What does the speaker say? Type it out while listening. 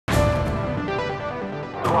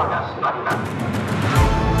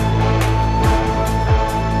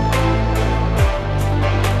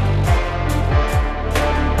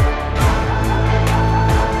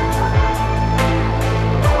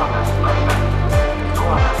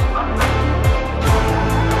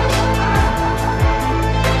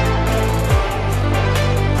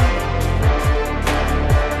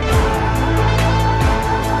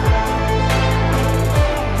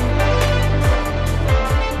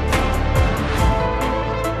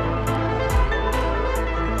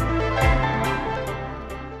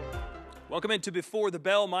Welcome into Before the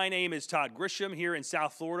Bell. My name is Todd Grisham here in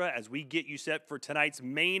South Florida as we get you set for tonight's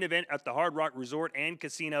main event at the Hard Rock Resort and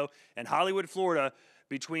Casino in Hollywood, Florida,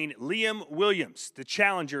 between Liam Williams, the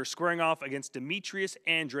challenger, squaring off against Demetrius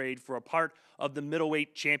Andrade for a part of the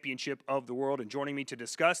middleweight championship of the world. And joining me to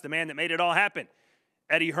discuss, the man that made it all happen,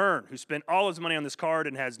 Eddie Hearn, who spent all his money on this card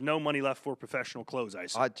and has no money left for professional clothes, I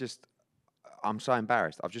assume. I'm so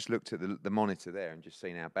embarrassed. I've just looked at the monitor there and just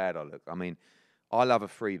seen how bad I look. I mean, I love a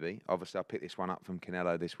freebie. Obviously, I picked this one up from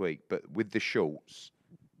Canelo this week. But with the shorts,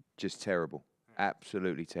 just terrible.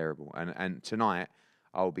 Absolutely terrible. And tonight,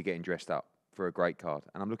 I will be getting dressed up for a great card.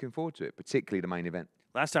 And I'm looking forward to it, particularly the main event.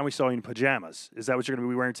 Last time we saw you in pajamas. Is that what you're going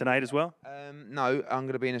to be wearing tonight as well? No, I'm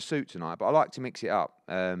going to be in a suit tonight. But I like to mix it up.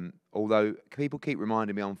 Although people keep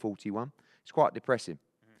reminding me I'm 41. It's quite depressing.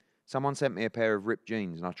 Someone sent me a pair of ripped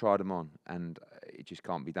jeans, and I tried them on, and it just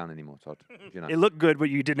can't be done anymore, Todd. You know. It looked good, but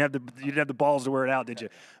you didn't have the balls to wear it out, did you?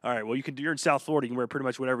 All right. Well, you're in South Florida. You can wear pretty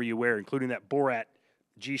much whatever you wear, including that Borat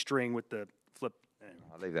G-string with the flip.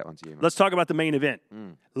 I'll leave that one to you, man. Let's talk about the main event.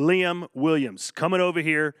 Liam Williams coming over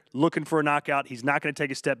here, looking for a knockout. He's not going to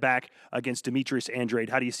take a step back against Demetrius Andrade.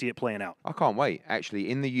 How do you see it playing out? I can't wait. Actually,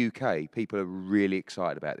 in the UK, people are really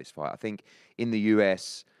excited about this fight. I think in the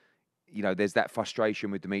US, you know, there's that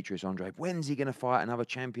frustration with Demetrius Andrade. When's he going to fight another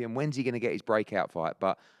champion? When's he going to get his breakout fight?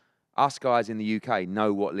 But us guys in the UK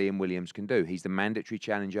know what Liam Williams can do. He's the mandatory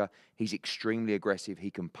challenger. He's extremely aggressive.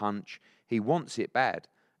 He can punch. He wants it bad.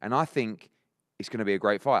 And I think it's going to be a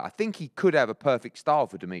great fight. I think he could have a perfect style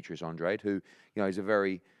for Demetrius Andrade, who, you know, is a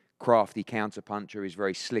very crafty counter-puncher. He's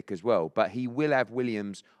very slick as well. But he will have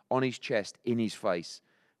Williams on his chest, in his face,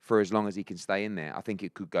 for as long as he can stay in there. I think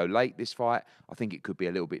it could go late, this fight. I think it could be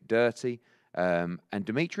a little bit dirty. And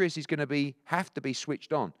Demetrius is going to have to be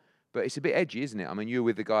switched on. But it's a bit edgy, isn't it? I mean, you were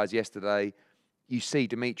with the guys yesterday. You see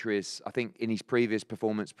Demetrius, I think in his previous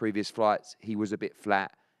performance, previous flights, he was a bit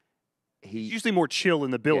flat. He's usually more chill in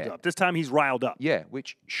the build-up. Yeah. This time he's riled up. Yeah,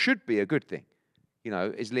 which should be a good thing. You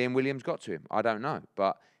know, has Liam Williams got to him? I don't know.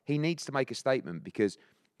 But he needs to make a statement because,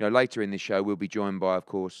 you know, later in this show, we'll be joined by, of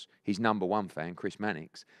course, his #1 fan, Chris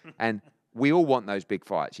Mannix. And we all want those big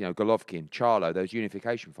fights, you know, Golovkin, Charlo, those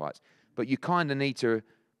unification fights. But you kind of need to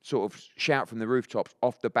sort of shout from the rooftops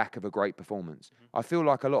off the back of a great performance. I feel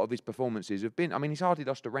like a lot of his performances have been, I mean, he's hardly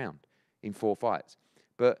lost a round in 4 fights.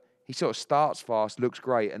 But he sort of starts fast, looks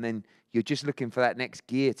great, and then you're just looking for that next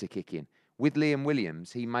gear to kick in. With Liam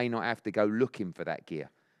Williams, he may not have to go looking for that gear,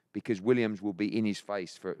 because Williams will be in his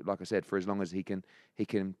face for, like I said, for as long as he can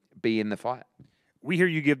be in the fight. We hear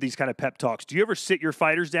you give these kind of pep talks. Do you ever sit your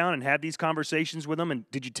fighters down and have these conversations with them? And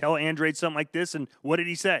did you tell Andrade something like this? And what did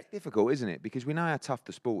he say? Difficult, isn't it? Because we know how tough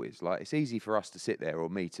the sport is. Like, it's easy for us to sit there, or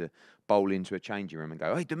me to bowl into a changing room and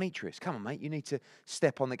go, "Hey, Demetrius, come on, mate, you need to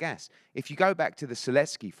step on the gas." If you go back to the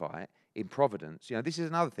Seletsky fight in Providence, you know, this is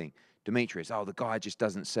another thing. Demetrius, oh, the guy just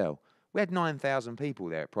doesn't sell. We had 9,000 people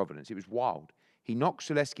there at Providence. It was wild. He knocked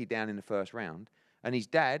Seletsky down in the first round, and his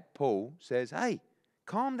dad, Paul, says, "Hey,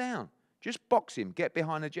 calm down. Just box him. Get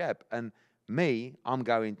behind a jab." And me, I'm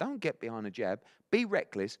going, don't get behind a jab. Be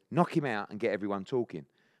reckless, knock him out, and get everyone talking.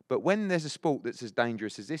 But when there's a sport that's as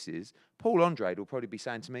dangerous as this is, Paul Andrade will probably be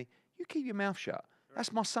saying to me, "You keep your mouth shut.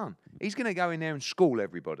 That's my son. He's going to go in there and school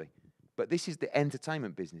everybody." But this is the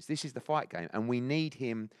entertainment business. This is the fight game, and we need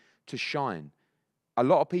him to shine. A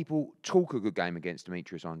lot of people talk a good game against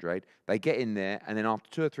Demetrius Andrade. They get in there, and then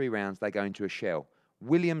after 2 or 3 rounds, they go into a shell.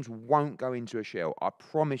 Williams won't go into a shell. I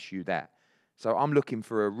promise you that. So I'm looking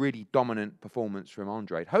for a really dominant performance from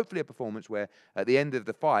Andrade. Hopefully a performance where at the end of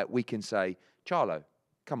the fight, we can say, "Charlo,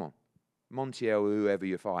 come on. Montiel, whoever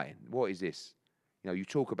you're fighting, what is this? You know, you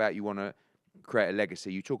talk about you want to create a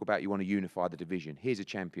legacy. You talk about you want to unify the division. Here's a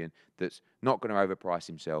champion that's not going to overprice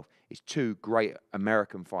himself. It's 2 great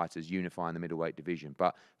American fighters unifying the middleweight division.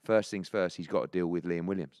 But first things first, he's got to deal with Liam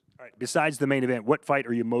Williams." All right. Besides the main event, what fight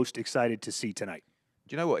are you most excited to see tonight?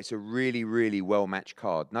 Do you know what? It's a really, really well-matched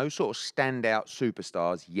card. No sort of standout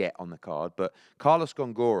superstars yet on the card, but Carlos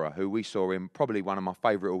Gongora, who we saw in probably one of my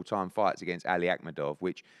favourite all-time fights against Ali Akhmedov,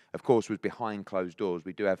 which, of course, was behind closed doors.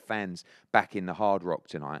 We do have fans back in the Hard Rock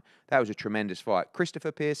tonight. That was a tremendous fight.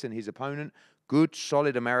 Christopher Pearson, his opponent, good,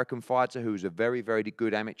 solid American fighter who's a very, very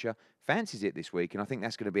good amateur. Fancies it this week, and I think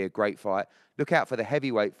that's going to be a great fight. Look out for the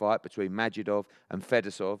heavyweight fight between Majidov and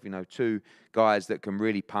Fedosov, you know, two guys that can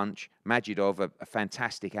really punch. Majidov, a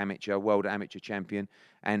fantastic amateur, world amateur champion,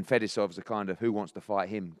 and Fedosov's a kind of who wants to fight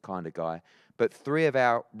him kind of guy. But three of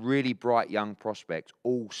our really bright young prospects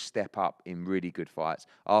all step up in really good fights.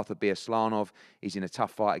 Arthur Biyarslanov is in a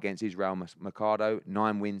tough fight against Israel Mercado,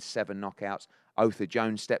 9 wins, 7 knockouts. Otha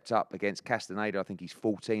Jones stepped up against Castaneda. I think he's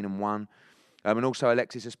 14-1. And also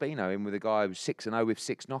Alexis Espino in with a guy who's 6-0 with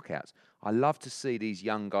 6 knockouts. I love to see these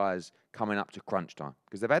young guys coming up to crunch time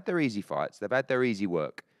because they've had their easy fights. They've had their easy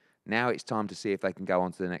work. Now it's time to see if they can go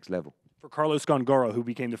on to the next level. For Carlos Gongora, who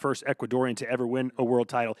became the first Ecuadorian to ever win a world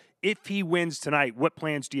title, if he wins tonight, what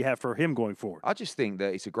plans do you have for him going forward? I just think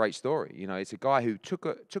that it's a great story. You know, it's a guy who took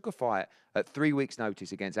a fight at 3 weeks'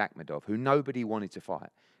 notice against Akhmedov, who nobody wanted to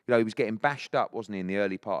fight. You know, he was getting bashed up, wasn't he, in the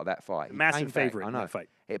early part of that fight? Massive favourite in that fight.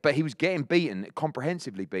 But he was getting beaten,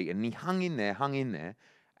 comprehensively beaten, and he hung in there,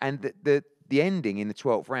 and the ending in the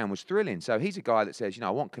 12th round was thrilling. So he's a guy that says, you know,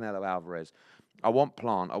 I want Canelo Alvarez, I want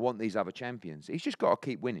Plant, I want these other champions. He's just got to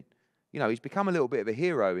keep winning. You know, he's become a little bit of a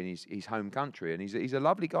hero in his home country, and he's a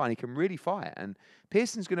lovely guy, and he can really fight. And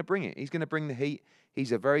Pearson's going to bring it. He's going to bring the heat.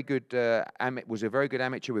 He's a very good, was a very good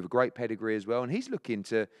amateur with a great pedigree as well, and he's looking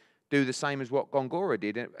to do the same as what Gongora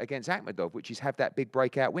did against Akhmedov, which is have that big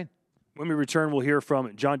breakout win. When we return, we'll hear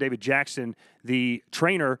from John David Jackson, the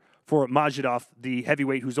trainer for Majidov, the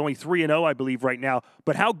heavyweight, who's only 3-0, I believe, right now.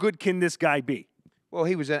 But how good can this guy be? Well,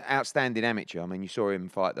 he was an outstanding amateur. I mean, you saw him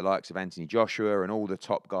fight the likes of Anthony Joshua and all the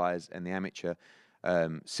top guys in the amateur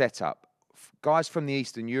setup. Guys from the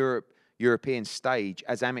Eastern European stage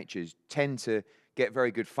as amateurs tend to get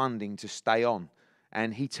very good funding to stay on.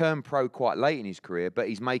 And he turned pro quite late in his career, but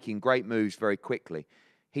he's making great moves very quickly.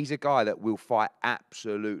 He's a guy that will fight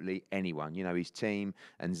absolutely anyone. You know, his team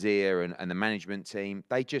and Zia and the management team,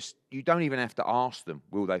 you don't even have to ask them,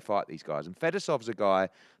 will they fight these guys? And Fedosov's a guy, I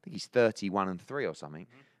think he's 31-3 or something.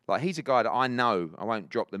 Like, he's a guy that I know, I won't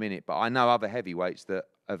drop them in it, but I know other heavyweights that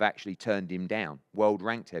have actually turned him down,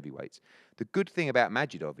 world-ranked heavyweights. The good thing about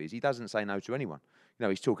Majidov is he doesn't say no to anyone. You know,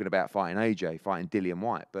 he's talking about fighting AJ, fighting Dillian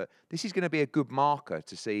White, but this is going to be a good marker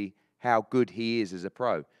to see how good he is as a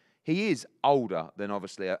pro. He is older than,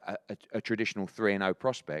 obviously, a traditional 3-0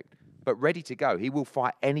 prospect, but ready to go. He will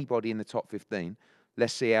fight anybody in the top 15.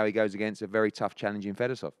 Let's see how he goes against a very tough, challenging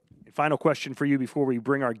Fedosov. Final question for you before we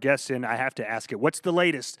bring our guests in. I have to ask it. What's the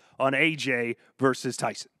latest on AJ versus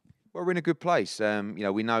Tyson? Well, we're in a good place. You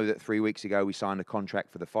know, we know that 3 weeks ago we signed a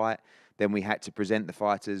contract for the fight. Then we had to present the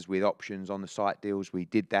fighters with options on the site deals. We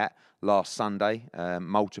did that last Sunday,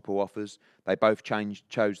 multiple offers. They both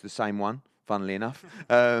chose the same one, funnily enough.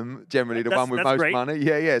 Generally the one with most great. money.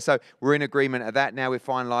 Yeah. So we're in agreement at that. Now we're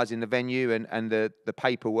finalising the venue and the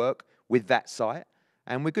paperwork with that site.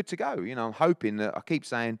 And we're good to go. You know, I'm hoping that, I keep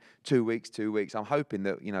saying 2 weeks. I'm hoping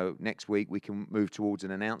that, you know, next week we can move towards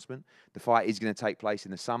an announcement. The fight is going to take place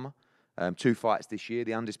in the summer. 2 fights this year,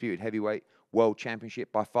 the Undisputed Heavyweight World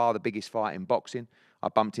Championship, by far the biggest fight in boxing. I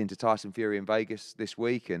bumped into Tyson Fury in Vegas this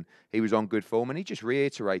week, and he was on good form, and he just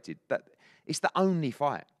reiterated that it's the only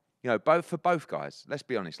fight. You know, for both guys, let's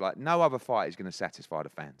be honest, like, no other fight is going to satisfy the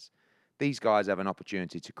fans. These guys have an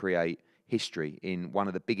opportunity to create history in one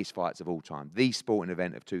of the biggest fights of all time, the sporting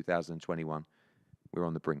event of 2021. We're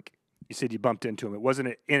on the brink. You said you bumped into him. It wasn't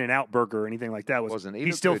an In-N-Out burger or anything like that. Wasn't.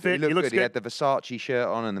 He's still good. fit. He looks good. good. He had the Versace shirt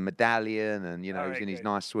on and the medallion, and, you know, he's in his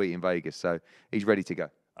nice suite in Vegas, so he's ready to go.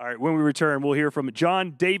 All right, when we return, we'll hear from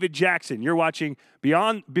John David Jackson. You're watching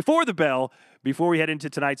Before the Bell, before we head into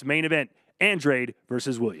tonight's main event, Andrade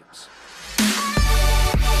versus Williams.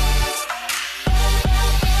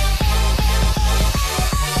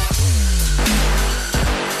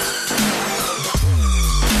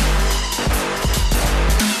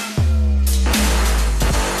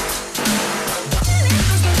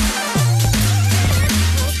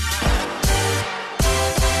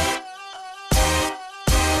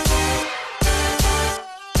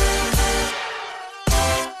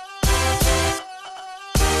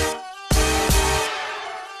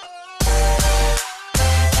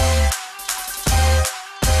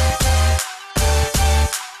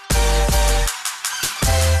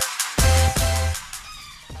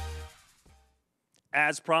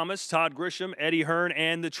 As promised, Todd Grisham, Eddie Hearn,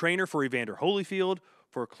 and the trainer for Evander Holyfield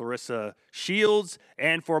for Claressa Shields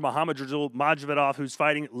and for Mahammadrasul Majidov, who's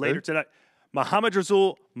fighting later tonight.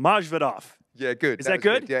 Mahammadrasul Majidov. Yeah, good. Is that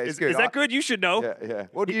good? Yeah, it's good. Is that good? You should know. Yeah, yeah.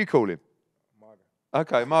 What do you call him?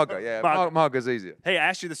 Okay, Margo. Yeah, Margo's easier. Hey, I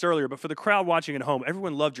asked you this earlier, but for the crowd watching at home,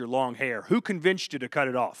 everyone loved your long hair. Who convinced you to cut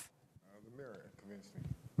it off?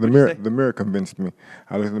 The mirror convinced me. The mirror convinced me.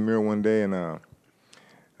 I looked in the mirror one day and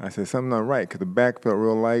I said something not right because the back felt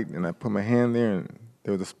real light, and I put my hand there and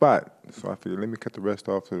there was a spot. So I figured, let me cut the rest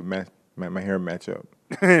off so my hair match up.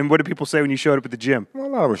 And what did people say when you showed up at the gym? Well, a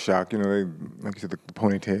lot were shocked. You know, they, like you said, the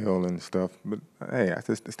ponytail and stuff. But hey, I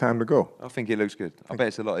said it's time to go. I think it looks good. I bet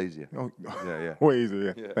it's a lot easier. Oh, yeah. Way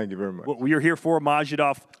easier. Yeah. Thank you very much. Well, you're here for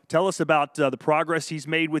Majidov. Tell us about the progress he's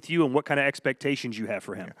made with you and what kind of expectations you have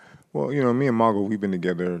for him. Yeah. Well, you know, me and Margo, we've been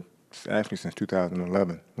together actually since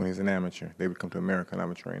 2011 when he was an amateur. They would come to America and I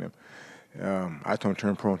would train him. I told him to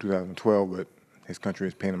turn pro in 2012, but his country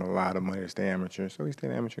is paying him a lot of money to stay amateur, so he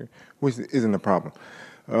stayed amateur, which isn't a problem.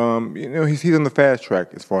 You know, he's on the fast track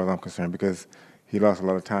as far as I'm concerned because he lost a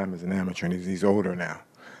lot of time as an amateur and he's older now.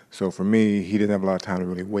 So for me, he didn't have a lot of time to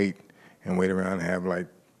really wait around and have like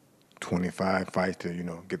 25 fights to, you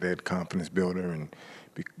know, get that confidence builder and,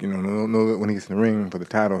 you know that when he gets in the ring for the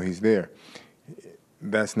title, he's there.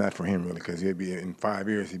 That's not for him really because he'd be in 5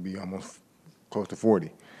 years, he'd be almost close to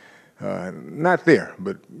 40. Not there,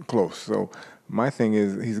 but close. So my thing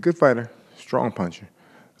is he's a good fighter, strong puncher,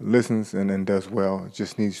 listens and then does well.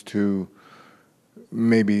 Just needs to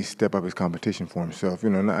maybe step up his competition for himself. You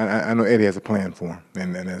know, I know Eddie has a plan for him,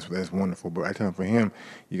 and that's wonderful. But I tell him for him,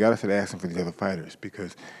 you got to start asking for these other fighters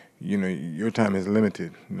because, you know, your time is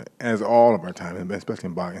limited, as all of our time, especially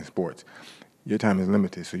in boxing sports. Your time is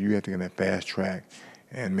limited, so you have to get that fast track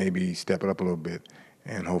and maybe step it up a little bit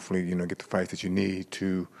and hopefully, you know, get the fights that you need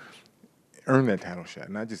to earn that title shot.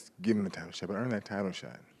 Not just give him the title shot, but earn that title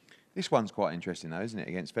shot. This one's quite interesting, though, isn't it,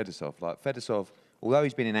 against Fedosov? Like, Fedosov, although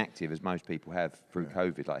he's been inactive, as most people have through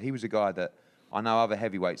COVID, like, he was a guy that I know other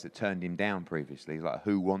heavyweights that turned him down previously, like,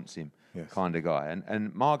 who wants him kind of guy.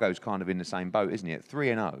 And Margo's kind of in the same boat, isn't he? At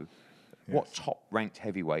 3-0, what top-ranked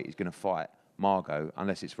heavyweight is going to fight Margo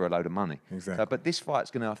unless it's for a load of money? Exactly. But this fight's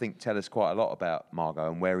going to, I think, tell us quite a lot about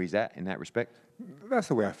Margo and where he's at in that respect. That's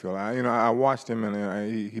the way I feel. You know, I watched him,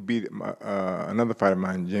 and he beat another fighter of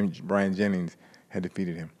mine, Brian Jennings, had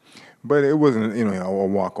defeated him. But it wasn't, you know, a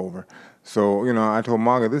walkover. So, you know, I told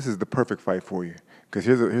Margo, this is the perfect fight for you. Because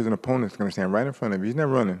here's an opponent that's going to stand right in front of you. He's not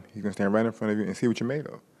running. He's going to stand right in front of you and see what you're made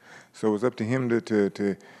of. So it's up to him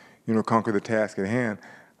to you know, conquer the task at hand.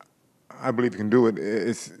 I believe he can do it.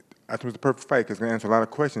 I think it's the perfect fight because it's going to answer a lot of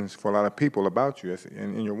questions for a lot of people about you,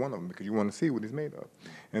 and you're one of them because you want to see what he's made of.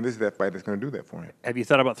 And this is that fight that's going to do that for him. Have you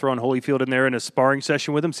thought about throwing Holyfield in there in a sparring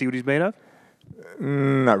session with him, see what he's made of?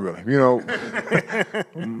 Not really. You know,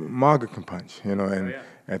 Margo can punch, you know, and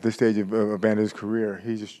at this stage of Evander's career,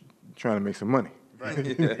 he's just trying to make some money. Right.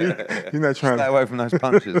 He's not trying to stay away from those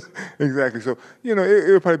punches. Exactly. So, you know, it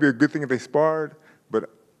would probably be a good thing if they sparred, but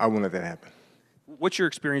I won't let that happen. What's your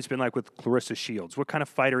experience been like with Claressa Shields? What kind of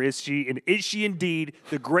fighter is she? And is she indeed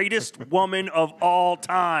the greatest woman of all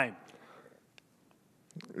time?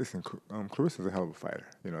 Listen, Claressa's a hell of a fighter.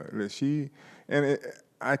 You know,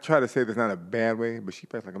 I try to say this not a bad way, but she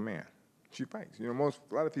fights like a man. She fights. You know,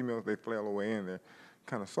 a lot of females, they flail away in, they're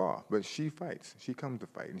kind of soft, but she fights. She comes to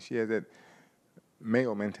fight, and she has that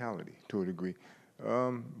male mentality to a degree.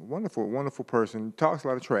 Wonderful, wonderful person. Talks a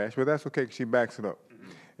lot of trash, but that's okay because she backs it up.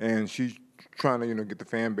 And she's trying to, you know, get the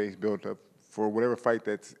fan base built up for whatever fight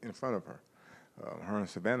that's in front of her. Her and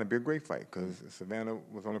Savannah would be a great fight because Savannah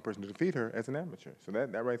was the only person to defeat her as an amateur. So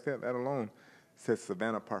that right there, that alone sets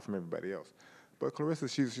Savannah apart from everybody else. But Claressa,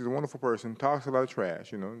 she's a wonderful person, talks a lot of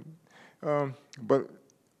trash, you know. But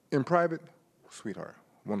in private, sweetheart,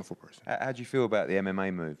 wonderful person. How do you feel about the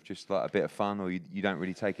MMA move? Just like a bit of fun, or you don't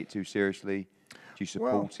really take it too seriously? Do you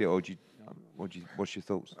support it, or what's your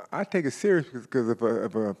thoughts? I take it serious because if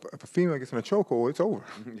a female gets in a chokehold, it's over.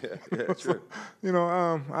 Yeah, true. So, you know,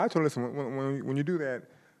 I told her, listen, when you do that,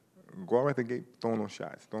 go out right the gate, throwing those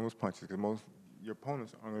shots, throwing those punches, because your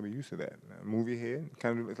opponents aren't going to be used to that. Move your head,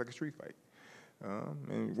 kind of, it's like a street fight.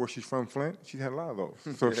 And where she's from, Flint, she's had a lot of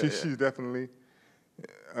those. So she's definitely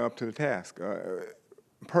up to the task.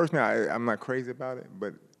 Personally, I'm not crazy about it,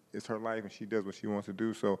 but it's her life, and she does what she wants to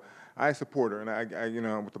do. So I support her, and I you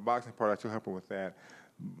know, with the boxing part, I still help her with that.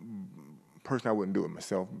 Personally, I wouldn't do it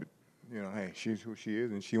myself, but you know, hey, she's who she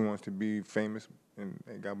is, and she wants to be famous, and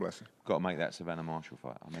hey, God bless her. Got to make that Savannah Marshall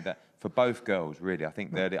fight. I mean, that for both girls, really, I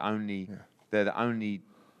think they're the only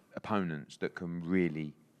opponents that can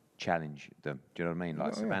really challenge them. Do you know what I mean?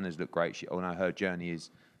 Like Savannah's looked great. Her journey is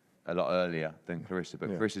a lot earlier than Claressa, but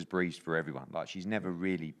Yeah. Clarissa's breezed for everyone. Like, she's never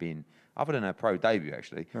really been, other than her pro debut,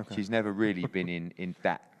 actually, she's never really been in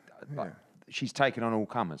that. Like, she's taken on all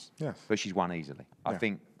comers, but she's won easily. I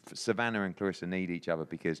think Savannah and Claressa need each other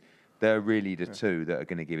because they're really the two that are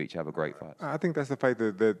going to give each other great fights. I think that's the fight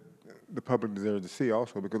that the public deserves to see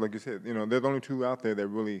also, because like you said, you know, there's only two out there that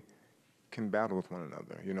really can battle with one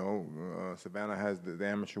another. You know, Savannah has the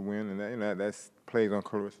amateur win, and that, you know, that's plays on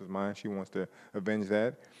Claressa's mind. She wants to avenge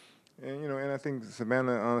that. And, you know, and I think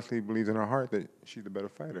Savannah honestly believes in her heart that she's the better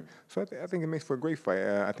fighter. So I think it makes for a great fight.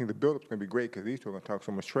 I think the build-up's going to be great because these two are going to talk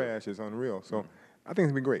so much trash. It's unreal. So I think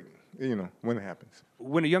it's going to be great, you know, when it happens.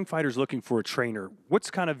 When a young fighter's looking for a trainer, what's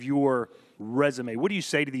kind of your resume? What do you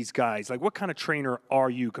say to these guys? Like, what kind of trainer are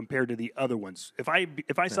you compared to the other ones? If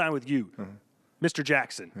I sign with you, Mr.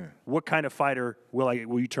 Jackson, what kind of fighter will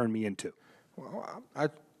you turn me into? Well,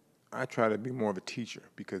 I try to be more of a teacher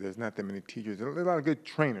because there's not that many teachers. There's a lot of good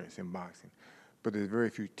trainers in boxing, but there's very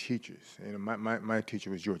few teachers. You know, my teacher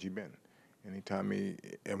was Georgie Benton, and he taught me,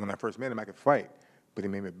 and when I first met him, I could fight, but he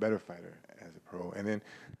made me a better fighter as a pro. And then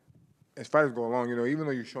as fighters go along, you know, even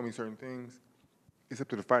though you show me certain things, it's up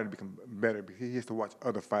to the fighter to become better because he has to watch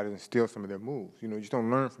other fighters and steal some of their moves. You know, you just don't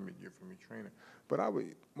learn from your trainer. But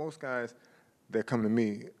most guys that come to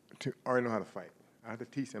me already know how to fight. I have to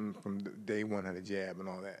teach them from day one how to jab and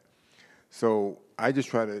all that. So I just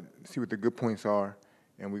try to see what the good points are,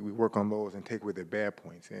 and we work on those and take away the bad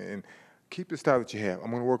points. And keep the style that you have.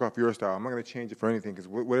 I'm going to work off your style. I'm not going to change it for anything because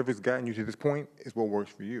whatever's gotten you to this point is what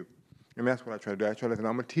works for you. And that's what I try to do. I try to say,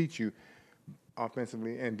 I'm going to teach you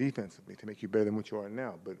offensively and defensively to make you better than what you are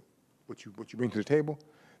now. But what you bring to the table,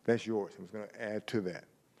 that's yours. I'm just going to add to that.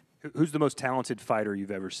 Who's the most talented fighter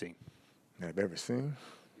you've ever seen? That I've ever seen?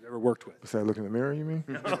 You've ever worked with? Besides looking in the mirror, you mean?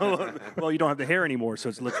 Well, you don't have the hair anymore, so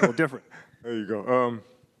it looks a little different. There you go.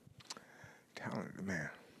 Talented, man.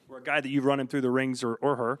 Or a guy that you've run him through the rings or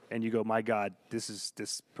her, and you go, my God,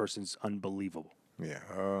 this person's unbelievable. Yeah.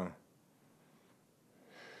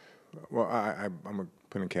 Well, I'm going to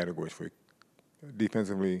put in categories for you.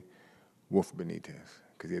 Defensively, Wolf Benitez,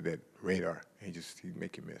 because he had that radar. He'd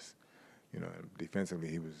make you miss. You know, defensively,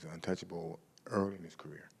 he was untouchable early in his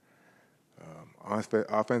career.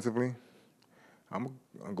 Offensively, I'm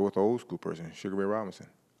going to go with the old school person, Sugar Ray Robinson.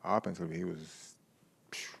 Offensively, he was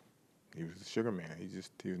the sugar man. He was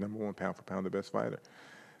 #1 pound for pound, the best fighter.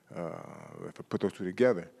 If I put those two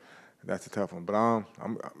together, that's a tough one. But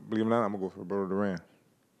believe it or not, I'm going to go for Roberto Duran.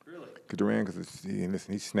 Really? Because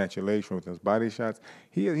he snatched your legs from those body shots.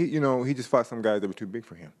 He just fought some guys that were too big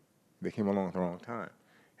for him. They came along at the wrong time.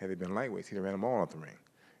 Had they been lightweights, he'd have ran them all out the ring.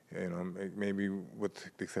 You know, maybe with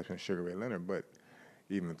the exception of Sugar Ray Leonard, but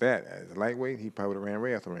even with that, as a lightweight, he probably would have ran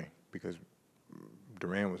Ray out the ring because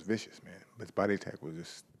Duran was vicious, man. His body attack was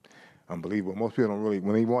just unbelievable. Most people don't really,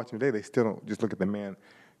 when they watch him today, they still don't just look at the man.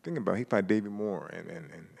 Think about it, he fought Davey Moore and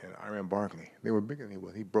Iran Barkley. They were bigger than he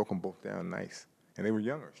was. He broke them both down nice. And they were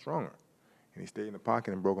younger, stronger. And he stayed in the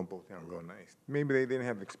pocket and broke them both down real nice. Maybe they didn't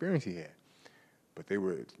have the experience he had, but they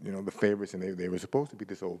were, the favorites, and they were supposed to beat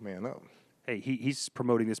this old man up. Hey, he's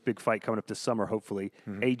promoting this big fight coming up this summer, hopefully.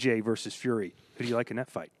 AJ versus Fury. Who do you like in that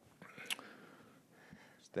fight?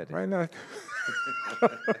 Steady. Right now,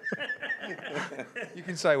 You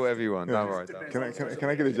can say whatever you want. Don't worry. can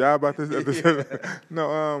I get a job out this?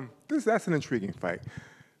 No, that's an intriguing fight.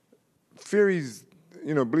 Fury's,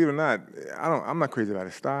 believe it or not, I'm not crazy about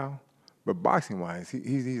his style, but boxing wise,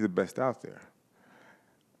 he's the best out there.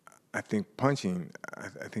 I think punching,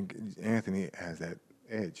 I think Anthony has that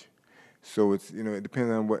edge. So it's, it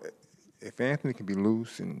depends on if Anthony can be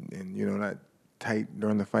loose and not tight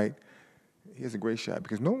during the fight, he has a great shot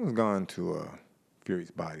because no one's gone to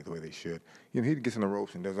Fury's body the way they should. He gets in the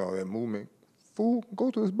ropes and does all that movement. Fool,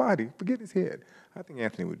 go to his body, forget his head. I think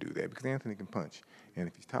Anthony would do that because Anthony can punch. And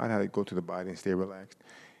if he's taught how to go to the body and stay relaxed,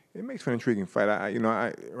 it makes for an intriguing fight.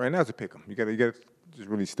 Right now it's a pick 'em. You got to just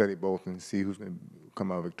really study both and see who's going to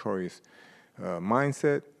come out victorious.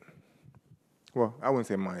 Mindset, well, I wouldn't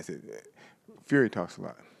say mindset. Fury talks a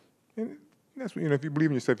lot. And that's what, if you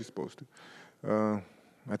believe in yourself, you're supposed to.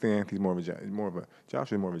 I think Anthony's Joshua's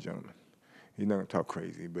more of a gentleman. He's not going to talk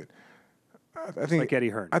crazy, but I think like Eddie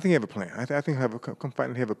Hearn. I think he have a plan. I think he'll come fight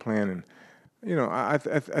and have a plan. And I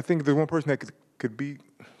think if there's one person that could beat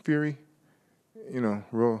Fury,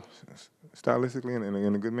 real stylistically and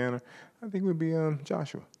in a good manner, I think it would be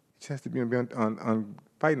Joshua. He just has to be on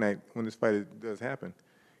fight night when this fight does happen.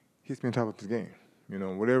 He has to be on top of his game.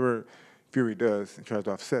 Whatever Fury does and tries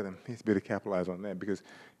to offset him, he has to be able to capitalize on that because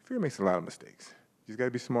Fury makes a lot of mistakes. You just got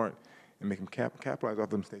to be smart and make him capitalize off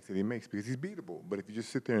the mistakes that he makes because he's beatable. But if you just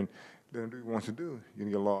sit there and let him do what he wants to do, you're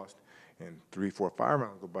going to get lost. and 3, 4, 5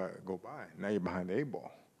 rounds go by. Now you're behind the 8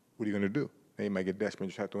 ball. What are you going to do? Now you might get desperate and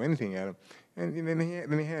just try to throw anything at him, and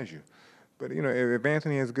then he has you. But, you know, if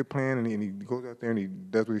Anthony has a good plan and he goes out there and he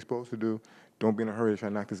does what he's supposed to do, don't be in a hurry to try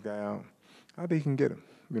to knock this guy out, I think he can get him.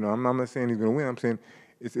 You know, I'm not saying he's going to win. I'm saying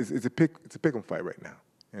it's a pick 'em fight right now.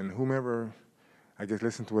 And whomever, I guess,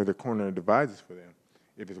 listen to where the corner divides for them,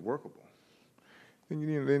 if it's workable,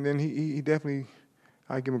 then he definitely,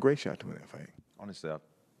 I give him a great shot to win that fight. Honestly,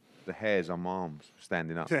 the hairs on my arms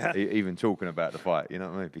standing up, even talking about the fight, you know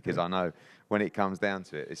what I mean? Because I know when it comes down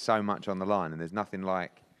to it, there's so much on the line, and there's nothing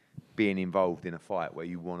like being involved in a fight where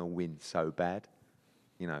you want to win so bad,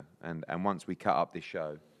 you know. And once we cut up this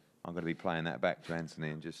show, I'm going to be playing that back to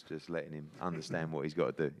Anthony and just letting him understand what he's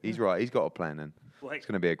got to do. He's right, he's got a plan, and it's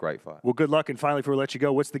going to be a great fight. Well, good luck, and finally, before we let you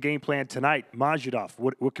go, what's the game plan tonight? Majidov,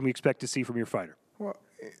 what can we expect to see from your fighter? Well,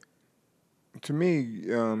 to me,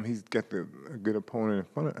 he's got a good opponent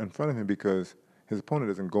in front of him because his opponent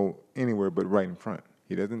doesn't go anywhere but right in front.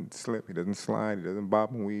 He doesn't slip, he doesn't slide, he doesn't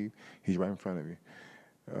bob and weave. He's right in front of you.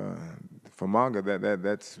 For Maga,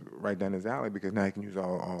 that's right down his alley because now he can use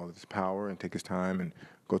all of his power and take his time and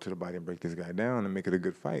go to the body and break this guy down and make it a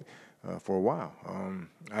good fight for a while.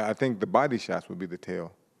 I think the body shots would be the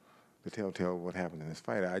telltale of what happened in this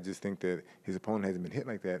fight. I just think that his opponent hasn't been hit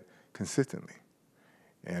like that consistently.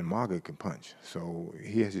 And Maga can punch. So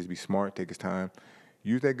he has to just be smart, take his time,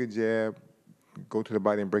 use that good jab, go to the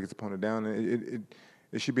body and break his opponent down. And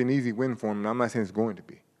it should be an easy win for him. And I'm not saying it's going to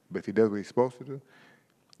be. But if he does what he's supposed to do,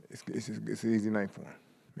 it's an easy night for him.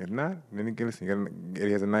 If not, then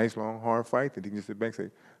he has a nice, long, hard fight that he can just sit back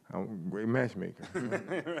and say, I'm a great matchmaker.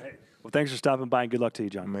 Right. Well, thanks for stopping by, and good luck to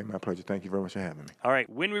you, John. My pleasure. Thank you very much for having me. All right,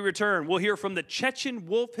 when we return, we'll hear from the Chechen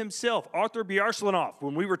Wolf himself, Arthur Biyarslanov,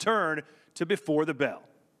 when we return to Before the Bell.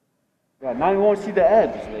 Yeah, now you won't see the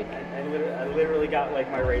edge. Like, I literally got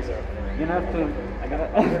like my razor up there. you're gonna have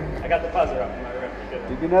to. I got the buzzer up.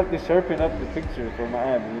 You're gonna have to sharpen up the picture for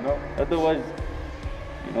Miami, you know. Otherwise,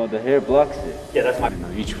 you know, the hair blocks it. Yeah, that's my. You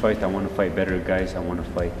know, each fight, I want to fight better guys. I want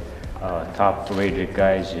to fight top-rated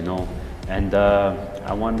guys, you know, and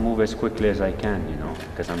I want to move as quickly as I can, you know,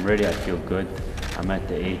 because I'm ready. I feel good. I'm at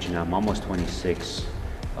the age, and I'm almost 26,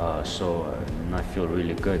 so I feel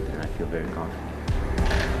really good, and I feel very confident.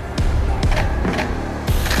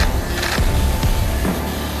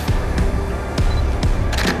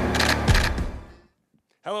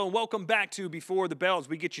 Hello and welcome back to Before the Bell as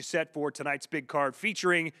we get you set for tonight's big card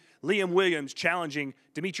featuring Liam Williams challenging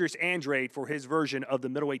Demetrius Andrade for his version of the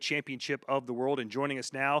middleweight championship of the world. And joining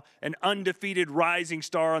us now, an undefeated rising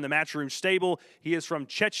star on the Matchroom stable. He is from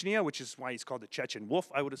Chechnya, which is why he's called the Chechen Wolf,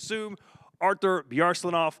 I would assume. Arthur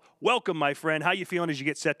Biyarslanov, welcome, my friend. How you feeling as you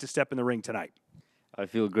get set to step in the ring tonight? I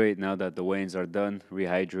feel great now that the weigh-ins are done,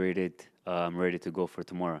 rehydrated. I'm ready to go for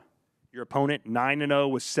tomorrow. Your opponent,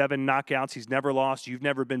 9-0 with 7 knockouts. He's never lost. You've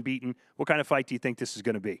never been beaten. What kind of fight do you think this is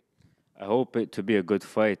going to be? I hope it to be a good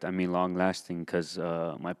fight. I mean, long-lasting, because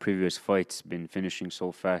my previous fights been finishing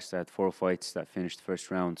so fast. I had 4 fights that finished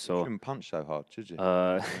first round. So You shouldn't punch so hard, should you?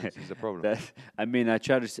 This is the problem. I mean, I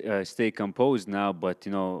try to stay composed now, but,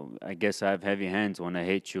 you know, I guess I have heavy hands. When I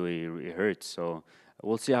hit you, it hurts. So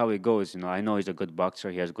we'll see how it goes. You know, I know he's a good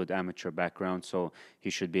boxer. He has a good amateur background, so he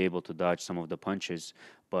should be able to dodge some of the punches.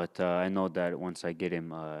 But I know that once I get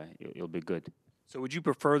him, it'll be good. So would you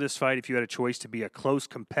prefer this fight, if you had a choice, to be a close,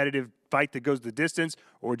 competitive fight that goes the distance,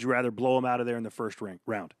 or would you rather blow him out of there in the first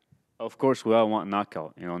round? Of course, we all want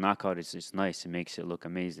knockout. You know, knockout is nice. It makes it look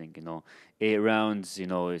amazing. You know, 8 rounds. You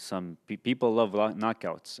know, some people love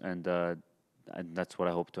knockouts, and that's what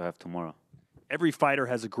I hope to have tomorrow. Every fighter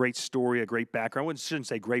has a great story, a great background. I shouldn't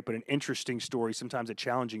say great, but an interesting story, sometimes a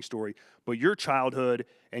challenging story. But your childhood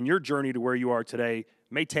and your journey to where you are today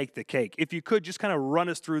may take the cake. If you could just kind of run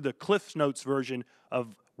us through the Cliff Notes version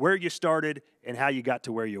of where you started and how you got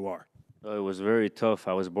to where you are. It was very tough.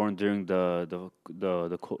 I was born during the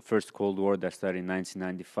first Cold War that started in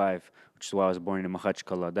 1995, which is why I was born in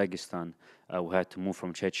Makhachkala, Dagestan. We had to move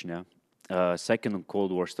from Chechnya. Second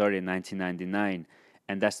Cold War started in 1999.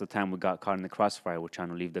 And that's the time we got caught in the crossfire. We're trying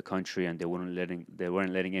to leave the country, and they weren't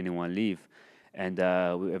letting anyone leave. And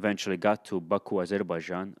we eventually got to Baku,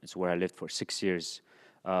 Azerbaijan. It's where I lived for 6 years.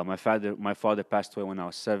 My father passed away when I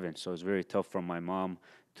was 7, so it was very tough for my mom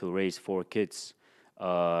to raise 4 kids.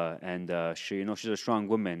 She, you know, she's a strong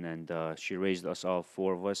woman, and she raised us all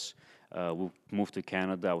 4 of us. We moved to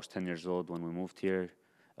Canada. I was 10 years old when we moved here,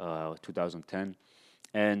 2010.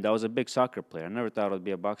 And I was a big soccer player. I never thought I'd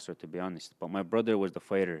be a boxer, to be honest. But my brother was the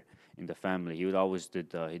fighter in the family. He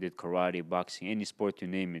did karate, boxing, any sport you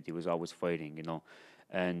name it. He was always fighting, you know.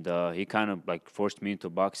 And he kind of like forced me into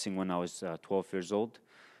boxing when I was 12 years old.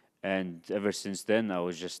 And ever since then, I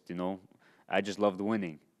was just, I just loved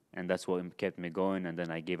winning. And that's what kept me going. And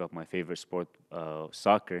then I gave up my favorite sport,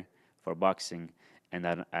 soccer, for boxing. And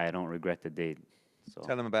I don't regret the day. So.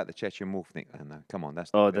 Tell them about the Chechen Wolf thing. No, come on,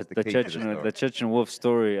 that's Oh, that's the the key to the Chechen, story. the Chechen Wolf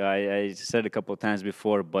story. I said a couple of times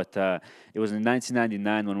before, but it was in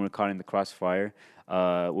 1999 when we were caught in the crossfire. We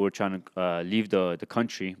were trying to leave the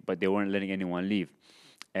country, but they weren't letting anyone leave.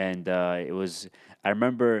 And it was. I don't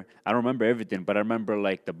remember everything, but I remember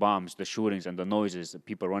like the bombs, the shootings, and the noises, the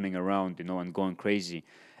people running around, and going crazy.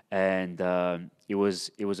 And it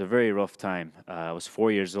was a very rough time. I was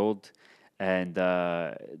 4 years old. And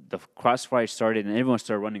the crossfire started, and everyone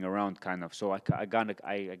started running around, kind of. So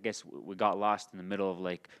I guess we got lost in the middle of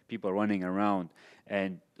like people running around,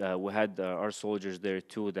 and we had our soldiers there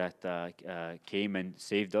too that came and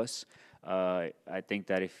saved us. I think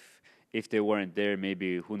that if they weren't there,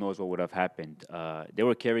 maybe who knows what would have happened. They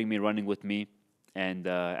were carrying me, running with me, and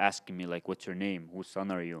asking me like, "What's your name? Whose son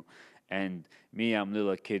are you?" And me, I'm a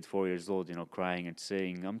little kid, 4 years old, crying and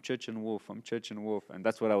saying, "I'm Chechen Wolf, I'm Chechen Wolf." And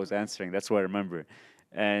that's what I was answering. That's what I remember.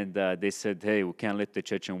 And they said, "Hey, we can't let the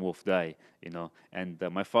Chechen Wolf die," And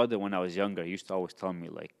my father, when I was younger, he used to always tell me,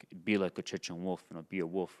 like, be like a Chechen Wolf, be a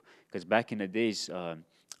wolf. Because back in the days,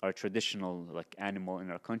 our traditional, like, animal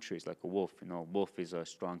in our country is like a wolf. Wolf is a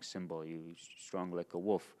strong symbol. You're strong like a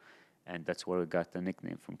wolf. And that's where we got the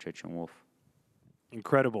nickname from, Chechen Wolf.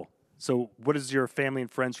 Incredible. So what does your family and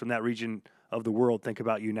friends from that region of the world think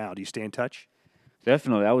about you now? Do you stay in touch?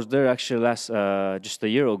 Definitely. I was there actually just a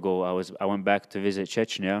year ago. I went back to visit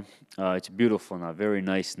Chechnya. It's beautiful now, very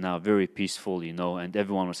nice now, very peaceful, and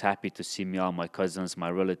everyone was happy to see me, all my cousins, my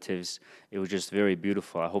relatives. It was just very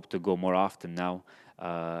beautiful. I hope to go more often now.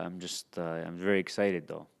 I'm very excited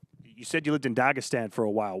though. You said you lived in Dagestan for a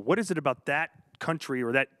while. What is it about that country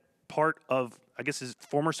or that part of, I guess, is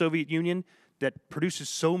former Soviet Union that produces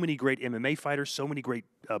so many great MMA fighters, so many great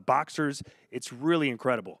boxers? It's really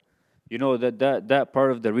incredible. That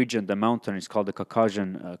part of the region, the mountain, is called the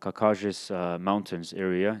Caucasus Mountains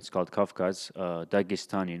area. It's called Kafkaz.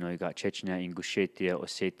 Dagestan, you got Chechnya, Ingushetia,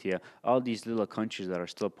 Ossetia, all these little countries that are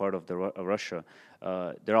still part of Russia.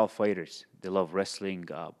 They're all fighters. They love wrestling,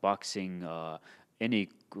 boxing, any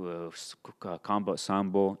combat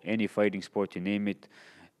sambo, any fighting sport, you name it.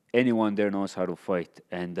 Anyone there knows how to fight,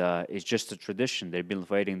 and it's just a tradition. They've been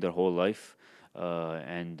fighting their whole life,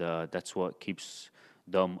 and that's what keeps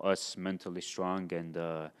us mentally strong, and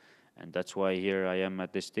that's why here I am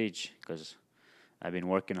at this stage, because I've been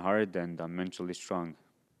working hard and I'm mentally strong.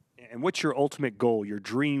 And what's your ultimate goal, your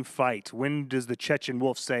dream fight? When does the Chechen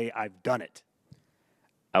Wolf say, "I've done it"?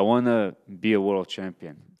 I want to be a world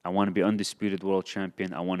champion. I want to be undisputed world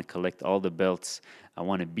champion. I want to collect all the belts. I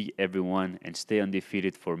want to beat everyone and stay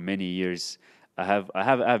undefeated for many years. I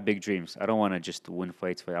have big dreams. I don't want to just win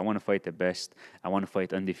fights. I want to fight the best. I want to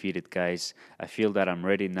fight undefeated guys. I feel that I'm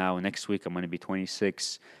ready now. Next week I'm going to be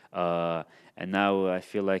 26, and now I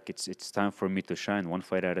feel like it's time for me to shine, one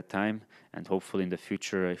fight at a time. And hopefully in the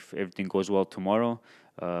future, if everything goes well tomorrow,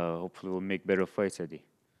 hopefully we'll make better fights, Eddie.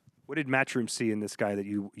 What did Matchroom see in this guy that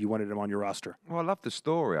you wanted him on your roster? Well, I love the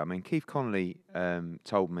story. I mean, Keith Connolly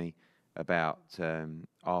told me about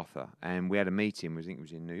Arthur, and we had a meeting. I think it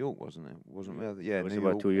was in New York, wasn't it? Wasn't it? Yeah, it was New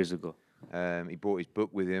about York. 2 years ago. He brought his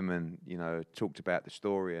book with him, and talked about the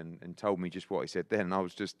story, and told me just what he said then. And I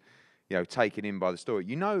was just taken in by the story.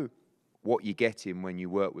 You know what you get in when you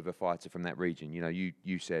work with a fighter from that region.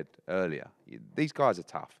 You said earlier, these guys are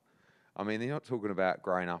tough. I mean, they're not talking about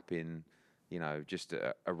growing up in just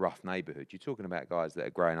a rough neighborhood. You're talking about guys that are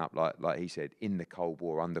growing up, like he said, in the Cold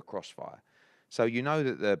War, under crossfire. So you know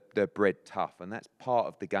that they're bred tough, and that's part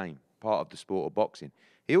of the game, part of the sport of boxing.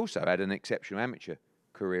 He also had an exceptional amateur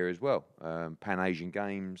career as well. Pan Asian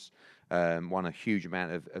Games, won a huge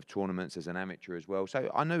amount of tournaments as an amateur as well. So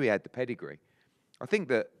I knew he had the pedigree. I think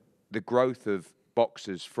that the growth of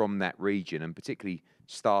boxers from that region, and particularly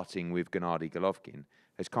starting with Gennady Golovkin,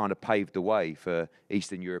 has kind of paved the way for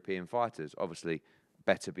Eastern European fighters. Obviously,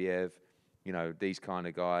 Beterbiev, these kind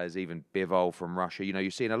of guys, even Bivol from Russia.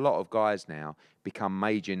 You're seeing a lot of guys now become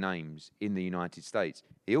major names in the United States.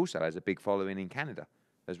 He also has a big following in Canada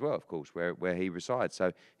as well, of course, where he resides.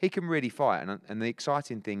 So he can really fight. And the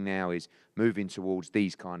exciting thing now is moving towards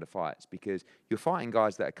these kind of fights, because you're fighting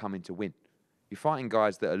guys that are coming to win. You're fighting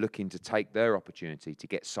guys that are looking to take their opportunity to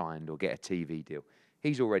get signed or get a TV deal.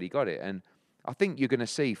 He's already got it. And I think you're going to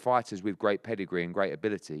see fighters with great pedigree and great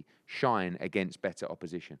ability shine against better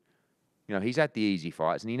opposition. He's had the easy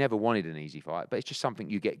fights, and he never wanted an easy fight, but it's just something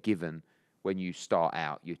you get given when you start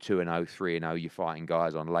out. You're 2-0, 3-0, you're fighting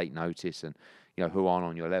guys on late notice and, who aren't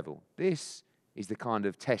on your level. This is the kind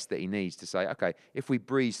of test that he needs to say, okay, if we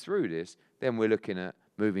breeze through this, then we're looking at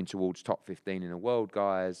moving towards top 15 in the world,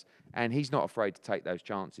 guys. And he's not afraid to take those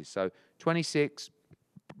chances. So 26,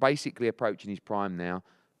 basically approaching his prime now.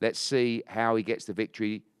 Let's see how he gets the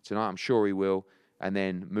victory tonight. I'm sure he will. And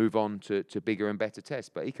then move on to bigger and better tests.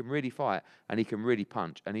 But he can really fight and he can really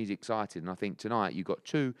punch. And he's excited. And I think tonight you've got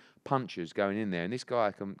 2 punchers going in there. And this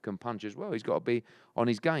guy can punch as well. He's got to be on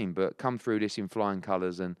his game. But come through this in flying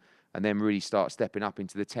colours and then really start stepping up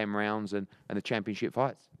into the 10 rounds and the championship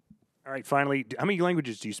fights. All right, finally, how many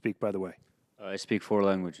languages do you speak, by the way? I speak 4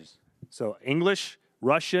 languages. So English,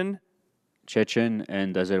 Russian. Chechen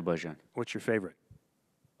and Azerbaijan. What's your favorite?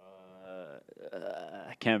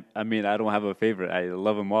 I mean, I don't have a favorite. I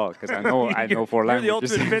love them all because I know 4 languages. You're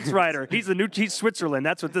the ultimate Vince rider. He's Switzerland.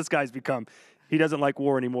 That's what this guy's become. He doesn't like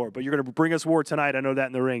war anymore. But you're going to bring us war tonight. I know that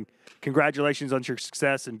in the ring. Congratulations on your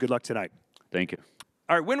success and good luck tonight. Thank you.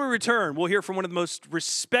 All right, when we return, we'll hear from one of the most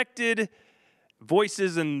respected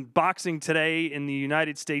voices in boxing today in the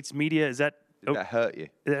United States media. Is that That hurt you?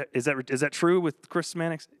 Is that true with Chris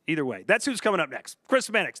Mannix? Either way, that's who's coming up next.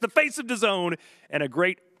 Chris Mannix, the face of DAZN and a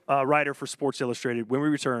great writer for Sports Illustrated. When we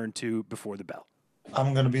return to Before the Bell,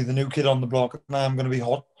 I'm going to be the new kid on the block, and I'm going to be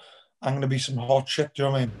hot. I'm going to be some hot shit. Do you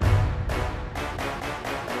know what I mean?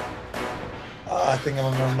 I think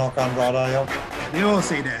I'm going to knock Andrade out. They all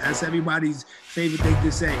say that. That's everybody's favorite thing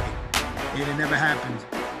to say, and it never happens.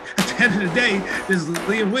 At the end of the day, this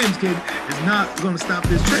Liam Williams kid is not going to stop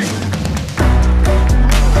this train.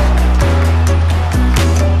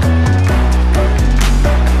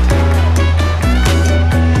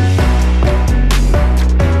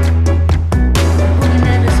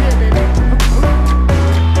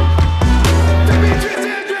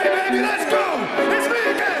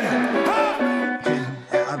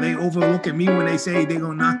 Look at me when they say they're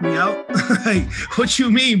gonna knock me out. Like, what you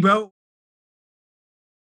mean, bro?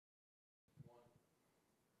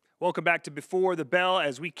 welcome back to Before the Bell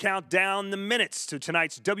as we count down the minutes to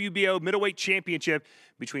tonight's WBO middleweight championship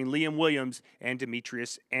between Liam Williams and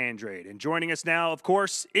Demetrius Andrade. And joining us now, of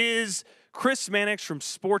course, is Chris Mannix from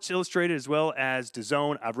Sports Illustrated as well as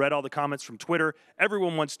DAZN. I've read all the comments from Twitter.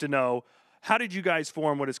 Everyone wants to know, how did you guys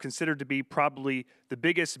form what is considered to be probably the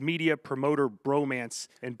biggest media promoter bromance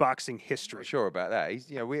in boxing history? Not sure about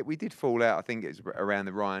that. We did fall out. I think it's around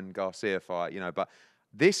the Ryan Garcia fight, but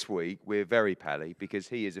this week we're very pally because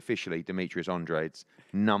he is officially Demetrius Andrade's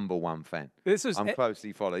 #1 fan. I'm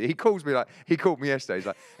closely following. He called me yesterday. He's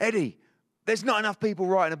like, Eddie, there's not enough people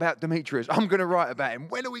writing about Demetrius. I'm going to write about him.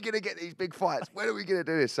 When are we going to get these big fights? When are we going to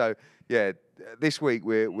do this? So, yeah, this week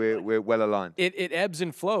we're well aligned. It ebbs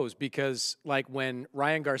and flows because, like, when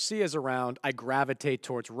Ryan Garcia's around, I gravitate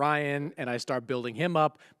towards Ryan and I start building him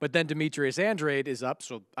up. But then Demetrius Andrade is up,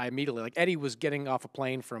 so I immediately, like, Eddie was getting off a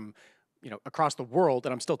plane from, across the world,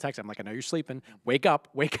 and I'm still texting. I'm like, I know you're sleeping. Wake up.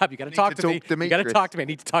 You got to talk to me. You got to talk to me. I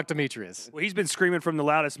need to talk to Demetrius. Well, he's been screaming from the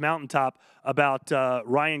loudest mountaintop about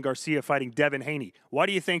Ryan Garcia fighting Devin Haney. Why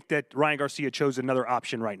do you think that Ryan Garcia chose another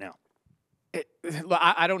option right now?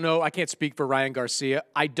 I don't know. I can't speak for Ryan Garcia.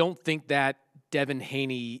 I don't think that Devin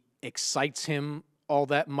Haney excites him all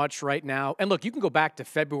that much right now. And look, you can go back to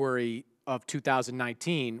February of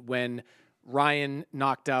 2019 when Ryan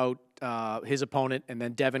knocked out his opponent, and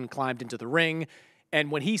then Devin climbed into the ring. And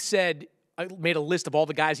when he said, made a list of all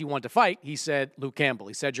the guys he wanted to fight, he said Luke Campbell.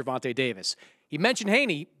 He said Gervonta Davis. He mentioned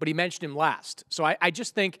Haney, but he mentioned him last. So I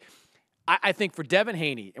just think, I think for Devin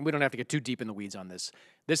Haney, and we don't have to get too deep in the weeds on this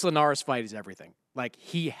Linares fight is everything. Like,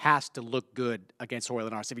 he has to look good against Jorge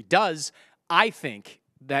Linares. If he does, I think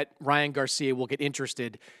that Ryan Garcia will get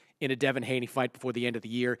interested in a Devin Haney fight before the end of the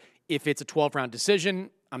year. If it's a 12-round decision,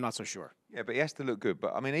 I'm not so sure. Yeah, but he has to look good.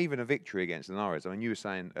 But, even a victory against Linares, you were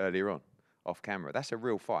saying earlier on, off camera, that's a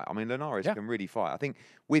real fight. Linares can really fight. I think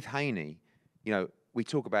with Haney, we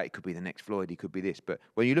talk about it could be the next Floyd, he could be this. But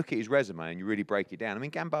when you look at his resume and you really break it down,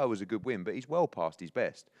 Gamboa was a good win, but he's well past his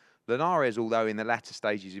best. Linares, although in the latter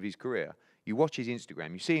stages of his career, you watch his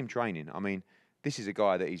Instagram, you see him training. This is a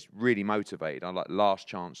guy that is really motivated. I like last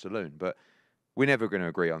chance saloon, but we're never going to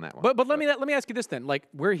agree on that one. But let me ask you this then. Like,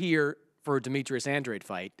 we're here for a Demetrius Andrade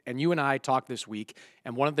fight, and you and I talked this week,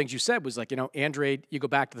 and one of the things you said was, like, Andrade, you go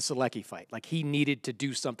back to the Selecki fight. Like, he needed to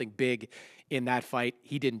do something big in that fight.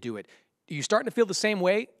 He didn't do it. Are you starting to feel the same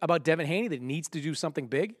way about Devin Haney, that he needs to do something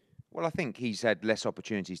big? Well, I think he's had less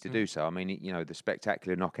opportunities to do so. The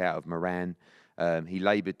spectacular knockout of Moran. He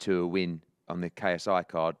laboured to a win on the KSI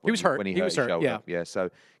card. He was hurt. When he hurt his shoulder. Yeah. So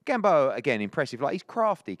Gamboa, again, impressive. Like, he's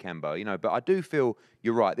crafty, Gamboa, but I do feel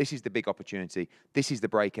you're right. This is the big opportunity. This is the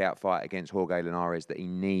breakout fight against Jorge Linares that he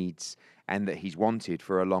needs and that he's wanted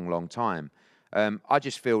for a long, long time. I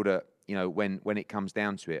just feel that you know, when it comes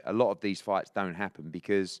down to it, a lot of these fights don't happen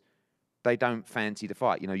because they don't fancy the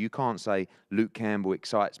fight. You know, you can't say Luke Campbell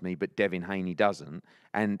excites me, but Devin Haney doesn't.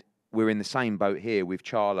 And we're in the same boat here with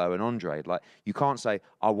Charlo and Andrade. Like, you can't say,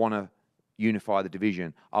 I want to unify the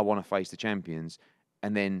division, I want to face the champions,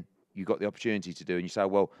 and then you got the opportunity to do, and you say,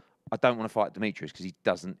 well, I don't want to fight Demetrius because he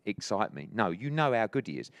doesn't excite me. No, you know how good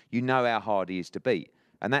he is. You know how hard he is to beat.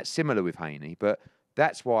 And that's similar with Haney. But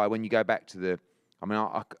that's why when you go back to the, I mean,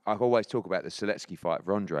 I always talk about the Seletsky fight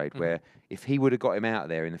for Andrade, where if he would have got him out of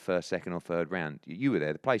there in the first, second, or third round, you were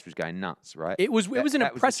there. The place was going nuts, right? It was an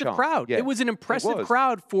impressive crowd. Yeah, it was an impressive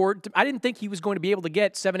crowd for. I didn't think he was going to be able to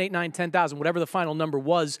get 7, 8, 9, 10,000, whatever the final number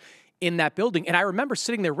was in that building. And I remember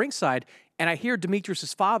sitting there ringside, and I hear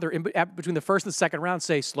Demetrius' father between the first and the second round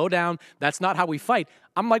say, "Slow down. That's not how we fight."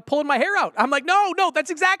 I'm like pulling my hair out. I'm like, no,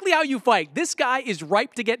 that's exactly how you fight. This guy is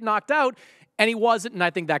ripe to get knocked out. And he wasn't, and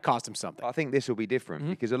I think that cost him something. I think this will be different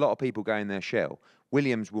because a lot of people go in their shell.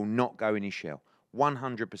 Williams will not go in his shell.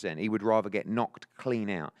 100%. He would rather get knocked clean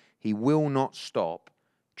out. He will not stop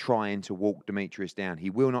trying to walk Demetrius down.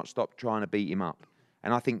 He will not stop trying to beat him up.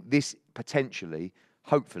 And I think this potentially,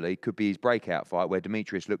 hopefully, could be his breakout fight where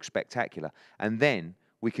Demetrius looks spectacular. And then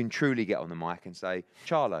we can truly get on the mic and say,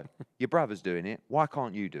 Charlo, your brother's doing it. Why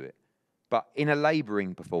can't you do it? But in a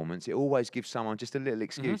labouring performance, it always gives someone just a little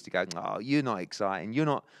excuse to go, oh, you're not exciting. You're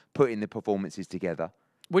not putting the performances together.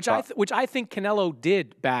 Which I think Canelo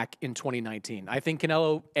did back in 2019. I think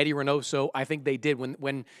Canelo, Eddie Reynoso, I think they did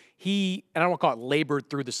when he, and I don't want to call it laboured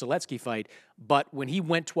through the Seletsky fight, but when he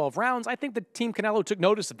went 12 rounds, I think the team Canelo took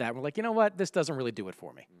notice of that. We're like, you know what? This doesn't really do it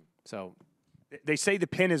for me. So they say the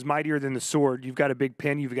pen is mightier than the sword. You've got a big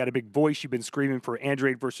pen. You've got a big voice. You've been screaming for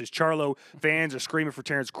Andrade versus Charlo. Fans are screaming for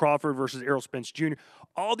Terrence Crawford versus Errol Spence Jr.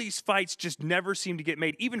 All these fights just never seem to get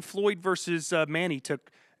made. Even Floyd versus Manny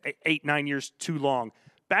took 8, 9 years too long.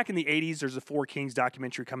 Back in the 80s, there's a Four Kings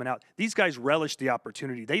documentary coming out. These guys relished the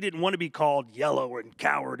opportunity. They didn't want to be called yellow and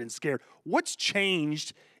coward and scared. What's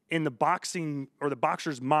changed in the boxing or the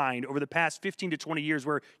boxer's mind over the past 15 to 20 years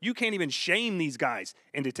where you can't even shame these guys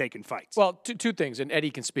into taking fights? Well, two things, and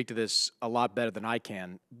Eddie can speak to this a lot better than I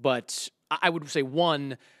can, but I would say,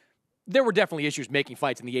 one, there were definitely issues making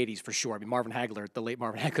fights in the 80s for sure. I mean, Marvin Hagler, the late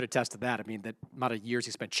Marvin Hagler, could attest to that. I mean, the amount of years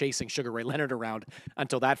he spent chasing Sugar Ray Leonard around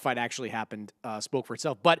until that fight actually happened spoke for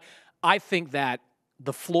itself. But I think that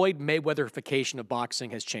the Floyd Mayweatherification of boxing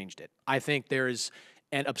has changed it. I think there is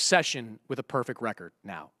an obsession with a perfect record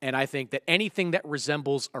now. And I think that anything that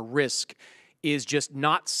resembles a risk is just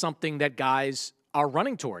not something that guys are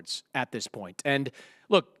running towards at this point. And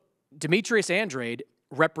look, Demetrius Andrade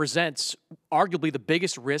represents arguably the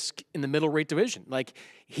biggest risk in the middleweight division. Like,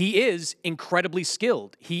 he is incredibly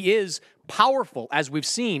skilled. He is powerful, as we've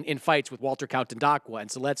seen in fights with Walter Kautendakwa and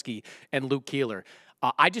Seletsky and Luke Keeler.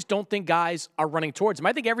 I just don't think guys are running towards him.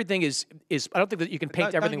 I think everything is I don't think that you can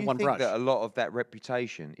paint everything in one brush. That a lot of that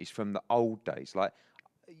reputation is from the old days. Like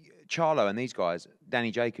Charlo and these guys, Danny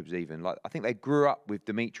Jacobs even, like I think they grew up with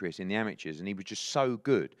Demetrius in the amateurs and he was just so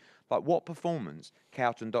good. Like, what performance,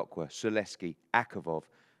 Kautendakwa, Seletsky, Akavov,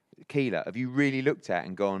 Keeler, have you really looked at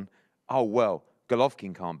and gone, oh, well,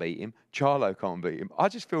 Golovkin can't beat him, Charlo can't beat him? I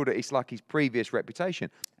just feel that it's like his previous reputation.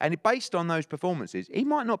 And based on those performances, he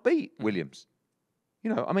might not beat Williams.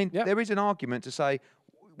 You know, I mean, there is an argument to say,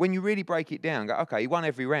 when you really break it down, go, okay, he won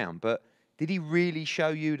every round, but did he really show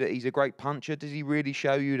you that he's a great puncher? Does he really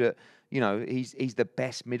show you that, you know, he's the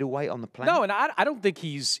best middleweight on the planet? No, and I don't think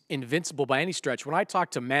he's invincible by any stretch. When I talk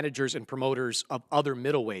to managers and promoters of other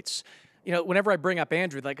middleweights, you know, whenever I bring up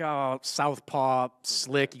Andrew, like, oh, southpaw,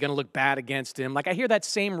 slick, you're going to look bad against him. Like, I hear that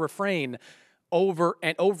same refrain over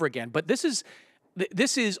and over again. But this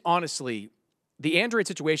is honestly, the Andrade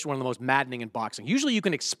situation, one of the most maddening in boxing. Usually you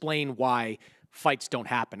can explain why fights don't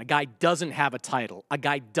happen. A guy doesn't have a title. A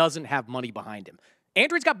guy doesn't have money behind him.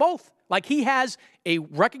 Andrade's got both. Like, he has a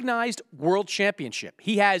recognized world championship.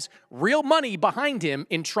 He has real money behind him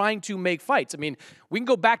in trying to make fights. I mean, we can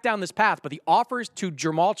go back down this path, but the offers to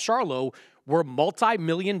Jermall Charlo were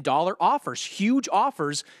multi-million-dollar offers, huge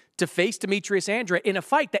offers to face Demetrius Andrade in a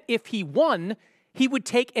fight that if he won, he would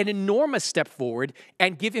take an enormous step forward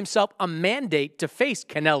and give himself a mandate to face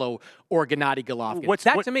Canelo or Gennady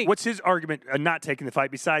Golovkin. To me, what's his argument not taking the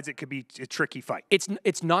fight? Besides, it could be a tricky fight.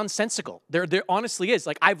 It's nonsensical. There honestly is.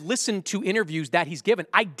 Like, I've listened to interviews that he's given.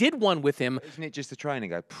 I did one with him. Isn't it just the trainer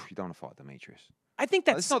go, you don't want to fight Demetrius? I think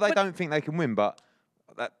that's it's not they don't think they can win, but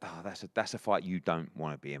that's a fight you don't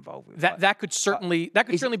want to be involved with. That could certainly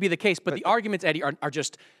be the case. But the arguments, Eddie, are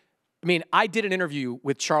just. I mean, I did an interview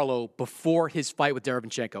with Charlo before his fight with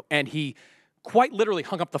Derevyanchenko, and he quite literally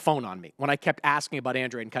hung up the phone on me when I kept asking about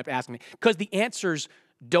Andrade and kept asking me, because the answers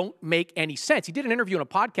don't make any sense. He did an interview on a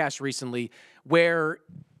podcast recently where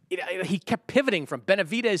he kept pivoting from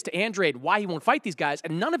Benavidez to Andrade, why he won't fight these guys,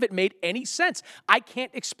 and none of it made any sense. I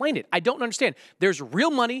can't explain it. I don't understand. There's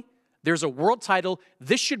real money. There's a world title.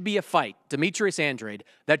 This should be a fight, Demetrius Andrade,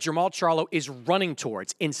 that Jermall Charlo is running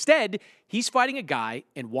towards. Instead, he's fighting a guy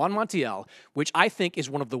in Juan Montiel, which I think is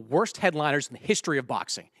one of the worst headliners in the history of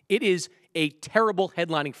boxing. It is a terrible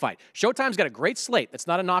headlining fight. Showtime's got a great slate. That's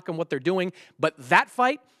not a knock on what they're doing. But that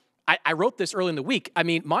fight, I wrote this early in the week. I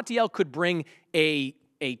mean, Montiel could bring a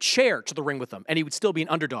chair to the ring with him, and he would still be an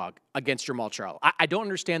underdog against Jermall Charlo. I don't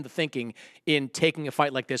understand the thinking in taking a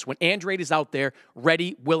fight like this when Andrade is out there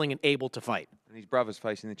ready, willing, and able to fight. And his brother's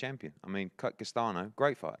facing the champion. I mean, Castano,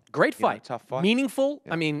 great fight. Great fight. You know, tough fight. Meaningful.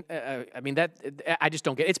 Yeah. I mean, I just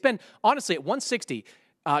don't get it. It's been, honestly, at 160,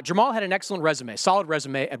 Jermall had an excellent resume, solid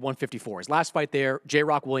resume at 154. His last fight there, J.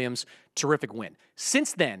 Rock Williams, terrific win.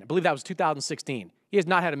 Since then, I believe that was 2016, he has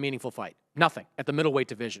not had a meaningful fight. Nothing at the middleweight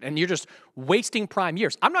division. And you're just wasting prime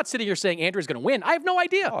years. I'm not sitting here saying Andrew's going to win. I have no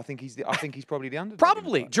idea. Oh, I think he's probably the underdog.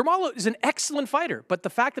 Probably. Jermall is an excellent fighter, but the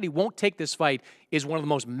fact that he won't take this fight is one of the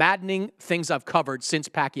most maddening things I've covered since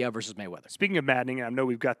Pacquiao versus Mayweather. Speaking of maddening, I know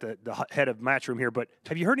we've got the head of Matchroom here, but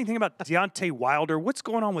have you heard anything about Deontay Wilder? What's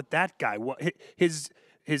going on with that guy? His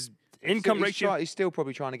income ratio. He's still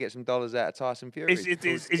probably trying to get some dollars out of Tyson Fury. Is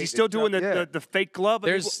he still doing the fake glove?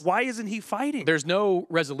 I mean, why isn't he fighting? There's no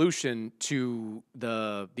resolution to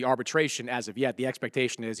the arbitration as of yet. The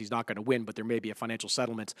expectation is he's not going to win, but there may be a financial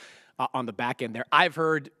settlement on the back end there. I've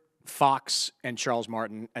heard Fox and Charles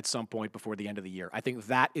Martin at some point before the end of the year. I think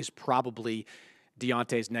that is probably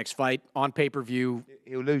Deontay's next fight on pay-per-view.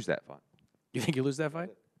 He'll lose that fight. You think he'll lose that fight?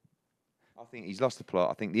 I think he's lost the plot.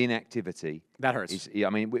 I think the inactivity. That hurts. I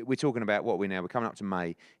mean, we're talking about what we're now. We're coming up to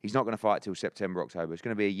May. He's not going to fight till September, October. It's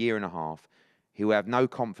going to be a year and a half. He'll have no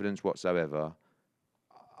confidence whatsoever.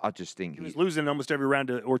 I just think he was losing almost every round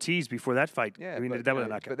to Ortiz before that fight. Yeah, I mean, that was a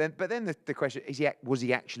knockout. But then the question is, was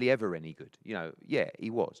he actually ever any good? You know, yeah, he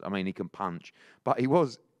was. I mean, he can punch, but he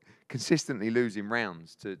was consistently losing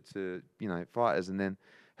rounds to fighters, and then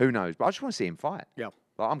who knows? But I just want to see him fight. Yeah.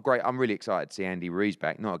 I'm really excited to see Andy Ruiz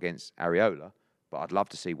back, not against Areola, but I'd love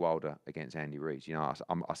to see Wilder against Andy Ruiz. You know,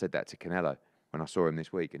 I said that to Canelo when I saw him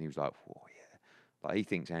this week, and he was like, "Oh yeah," like he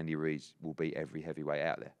thinks Andy Ruiz will beat every heavyweight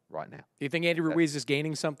out there right now. Do you think Andy Ruiz is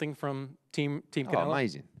gaining something from Team Canelo? Oh,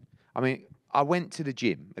 amazing. I mean, I went to the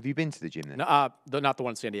gym. Have you been to the gym then? No, not the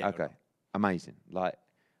one in San Diego. Okay, amazing. Like,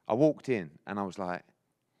 I walked in and I was like,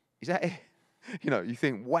 "Is that it?" You know, you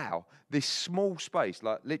think, "Wow, this small space,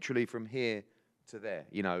 like literally from here to there."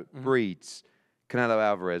 You know, breeds Canelo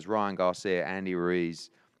Alvarez, Ryan Garcia, Andy Ruiz,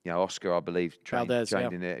 you know, Oscar, I believe, trained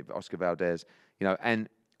in there, Oscar Valdez, you know, and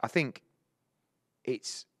I think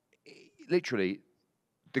it's literally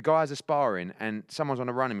the guys are sparring and someone's on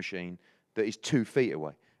a running machine that is 2 feet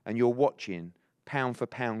away and you're watching pound for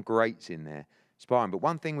pound greats in there sparring. But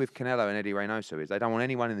one thing with Canelo and Eddie Reynoso is they don't want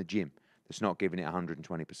anyone in the gym that's not giving it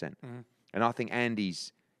 120%. And I think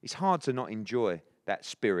it's hard to not enjoy that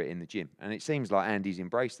spirit in the gym. And it seems like Andy's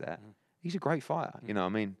embraced that. He's a great fighter. You know, I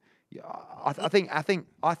mean, I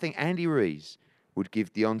think Andy Ruiz would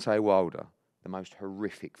give Deontay Wilder the most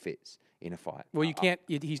horrific fits in a fight. Well, you can't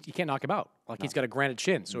knock him out. He's got a granite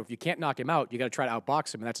chin. So if you can't knock him out, you got to try to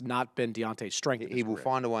outbox him, and that's not been Deontay's strength. He will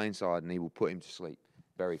find a way inside, and he will put him to sleep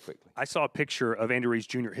very quickly. I saw a picture of Andy Ruiz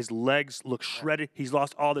Jr. His legs look shredded. He's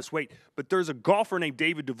lost all this weight. But there's a golfer named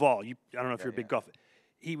David Duval. I don't know if you're a big golfer.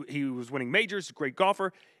 He was winning majors, great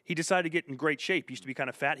golfer. He decided to get in great shape. He used to be kind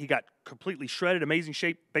of fat. He got completely shredded, amazing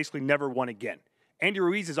shape, basically never won again. Andy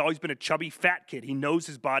Ruiz has always been a chubby, fat kid. He knows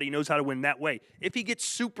his body. He knows how to win that way. If he gets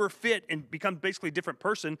super fit and becomes basically a different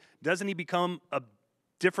person, doesn't he become a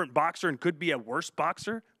different boxer and could be a worse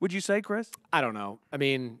boxer, would you say, Chris? I don't know. I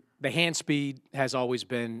mean, the hand speed has always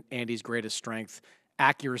been Andy's greatest strength.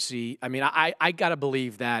 Accuracy. I mean, I got to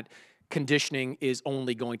believe that conditioning is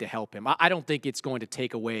only going to help him. I don't think it's going to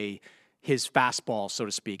take away his fastball, so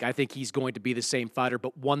to speak. I think he's going to be the same fighter,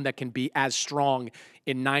 but one that can be as strong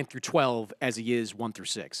in 9 through 12 as he is 1 through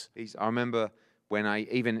 6. I remember when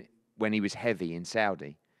he was heavy in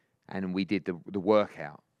Saudi and we did the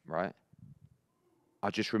workout, right? I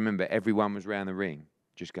just remember everyone was around the ring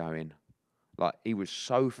just going, like, he was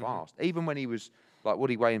so fast. Even when he was, like, what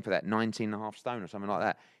did he weigh in for that, 19.5 stone or something like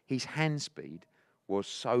that? His hand speed was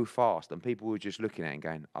so fast, and people were just looking at it and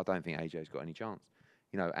going, I don't think AJ's got any chance.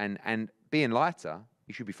 You know, and being lighter,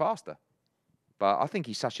 he should be faster. But I think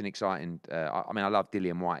he's such an exciting. I mean, I love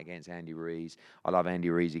Dillian White against Andy Ruiz. I love Andy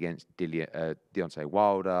Ruiz against Deontay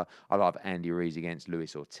Wilder. I love Andy Ruiz against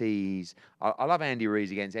Luis Ortiz. I love Andy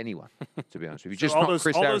Ruiz against anyone, to be honest with you. So Just all not those,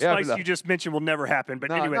 Chris all those fights Arreola. you just mentioned will never happen. But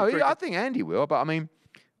No, anyway, I think Andy will. But I mean,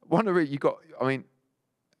 one of you got. I mean,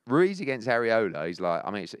 Ruiz against Arreola is like. I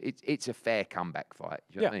mean, it's a fair comeback fight.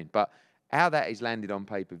 Do you know what I mean? But how that is landed on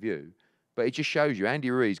pay-per-view, but it just shows you Andy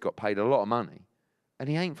Ruiz got paid a lot of money, and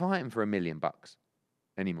he ain't fighting for $1 million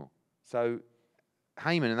anymore. So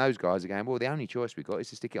Heyman and those guys are going, well, the only choice we got is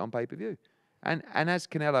to stick it on pay-per-view. And as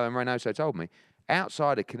Canelo and Reynoso told me,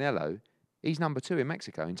 outside of Canelo, he's number 2 in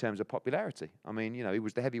Mexico in terms of popularity. I mean, you know, he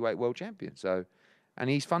was the heavyweight world champion. So, and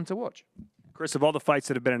he's fun to watch. Chris, of all the fights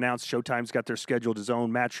that have been announced, Showtime's got their scheduled his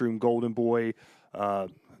own Matchroom, Golden Boy,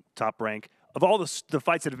 Top Rank. Of all the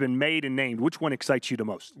fights that have been made and named, which one excites you the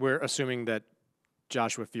most? We're assuming that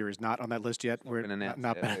Joshua Fury is not on that list yet. We're Been announced,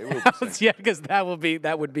 not yeah, it will be announced yet because that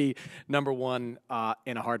would be number 1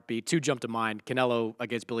 in a heartbeat. 2 jump to mind. Canelo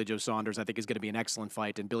against Billy Joe Saunders, I think, is going to be an excellent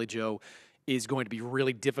fight, and Billy Joe is going to be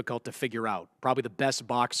really difficult to figure out. Probably the best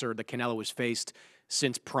boxer that Canelo has faced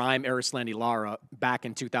since prime Erislandy Lara back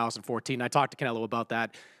in 2014. I talked to Canelo about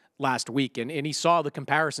that last week, and he saw the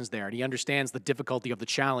comparisons there, and he understands the difficulty of the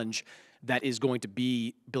challenge that is going to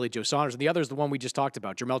be Billy Joe Saunders. And the other is the one we just talked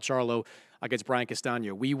about, Jermell Charlo against Brian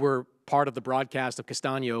Castano. We were part of the broadcast of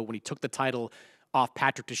Castano when he took the title off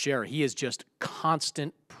Patrick Teixeira. He is just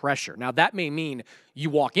constant pressure. Now, that may mean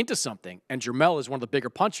you walk into something, and Jermell is one of the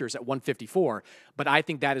bigger punchers at 154, but I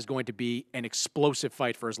think that is going to be an explosive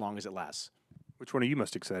fight for as long as it lasts. Which one are you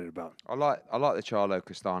most excited about? I like the Charlo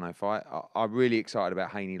Castano fight. I'm really excited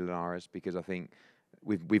about Haney Linares because I think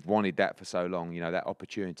we've wanted that for so long. You know, that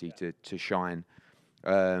opportunity to shine. You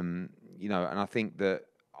know, and I think that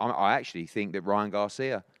I actually think that Ryan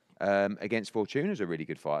Garcia against Fortuna is a really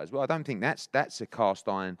good fight as well. I don't think that's a cast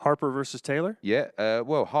iron. Harper versus Taylor? Yeah.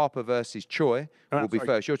 Well, Harper versus Choi will be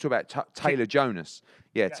first. You're talking about Taylor Jonas.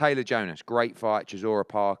 Yeah, Taylor Jonas. Great fight. Chisora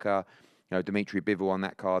Parker. You know, Dimitri Bivol on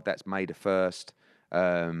that card. That's May the 1st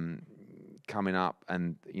coming up.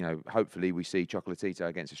 And, you know, hopefully we see Chocolatito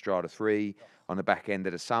against Estrada 3 on the back end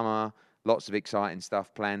of the summer. Lots of exciting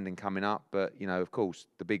stuff planned and coming up. But, you know, of course,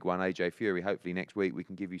 the big one, AJ Fury, hopefully next week we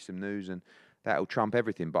can give you some news and that'll trump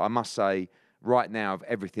everything. But I must say, right now, of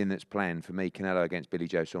everything that's planned, for me, Canelo against Billy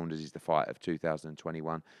Joe Saunders is the fight of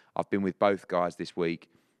 2021. I've been with both guys this week.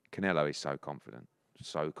 Canelo is so confident.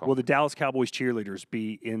 So confident. Will the Dallas Cowboys cheerleaders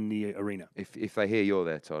be in the arena? If they hear you're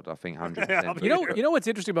there, Todd, I think 100%. You know what's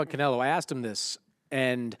interesting about Canelo? I asked him this,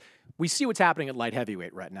 and we see what's happening at light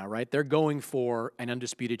heavyweight right now, right? They're going for an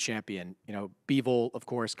undisputed champion. You know, Bivol, of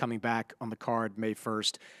course, coming back on the card May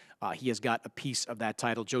 1st. He has got a piece of that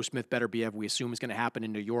title. Joe Smith-Beterbiev, we assume, is going to happen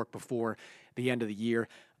in New York before the end of the year.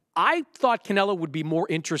 I thought Canelo would be more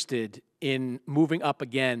interested in moving up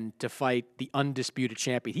again to fight the undisputed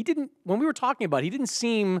champion. He didn't, when we were talking about it, he didn't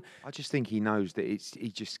seem... I just think he knows that he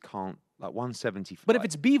just can't, like 175. But if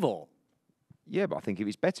it's Bivol... Yeah, but I think if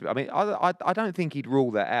it's better... I mean, I don't think he'd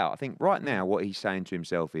rule that out. I think right now what he's saying to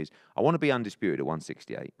himself is, I want to be undisputed at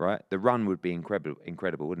 168, right? The run would be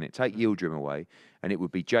incredible, wouldn't it? Take Yildirim away, and it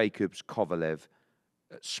would be Jacobs, Kovalev,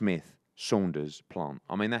 Smith, Saunders, Plant.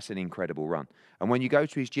 I mean, that's an incredible run. And when you go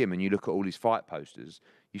to his gym and you look at all his fight posters,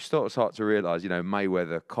 you start to realise, you know,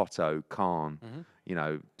 Mayweather, Cotto, Khan, you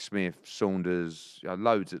know, Smith, Saunders, you know,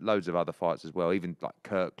 loads of other fights as well, even like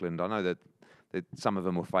Kirkland. I know that some of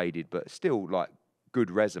them were faded, but still, like, good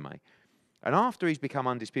resume. And after he's become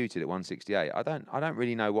undisputed at 168, I don't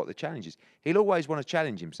really know what the challenge is. He'll always want to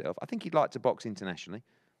challenge himself. I think he'd like to box internationally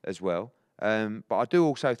as well. But I do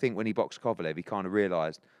also think when he boxed Kovalev, he kind of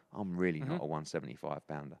realised, I'm really not a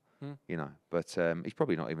 175-pounder, you know. But he's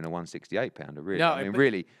probably not even a 168-pounder, really. No, I mean,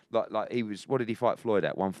 really, like he was, what did he fight Floyd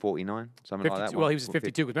at, 149? Something 52, like that? well, he was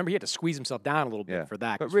 52, because remember, he had to squeeze himself down a little bit for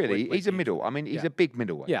that. But really, he's a middle. I mean, he's a big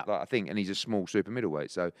middleweight, like, I think, and he's a small super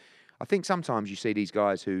middleweight. So I think sometimes you see these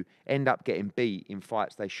guys who end up getting beat in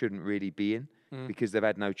fights they shouldn't really be in because they've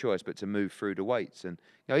had no choice but to move through the weights. And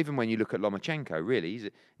you know, even when you look at Lomachenko, really,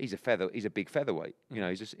 he's a big featherweight. You know,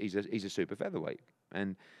 he's a super featherweight,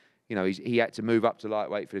 and you know, he had to move up to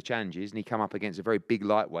lightweight for the challenges, and he come up against a very big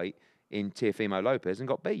lightweight in Teofimo Lopez and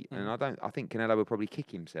got beat. And I think Canelo would probably kick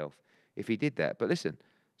himself if he did that. But listen,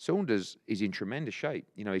 Saunders is in tremendous shape.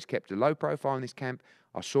 You know, he's kept a low profile in this camp.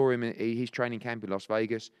 I saw him in his training camp in Las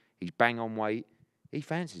Vegas. He's bang on weight. He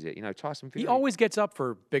fancies it. You know, Tyson Fury. He always gets up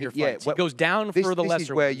for bigger fights. Well, he goes down for the lesser. This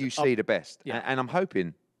is where you see the best. Yeah. And I'm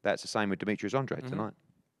hoping that's the same with Demetrius Andrade tonight.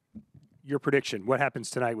 Your prediction, what happens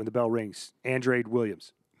tonight when the bell rings? Andrade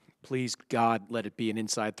Williams. Please, God, let it be an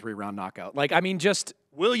inside 3-round knockout. Like, I mean, just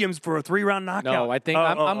Williams for a 3-round knockout. No, I think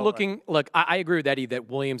I'm looking. Look, I agree with Eddie that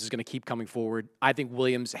Williams is going to keep coming forward. I think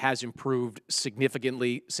Williams has improved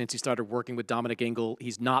significantly since he started working with Dominic Ingle.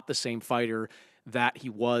 He's not the same fighter that he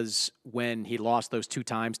was when he lost those 2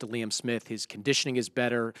 times to Liam Smith. His conditioning is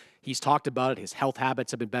better. He's talked about it. His health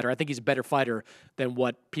habits have been better. I think he's a better fighter than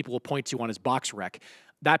what people will point to on his box rec.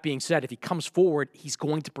 That being said, if he comes forward, he's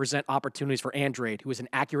going to present opportunities for Andrade, who is an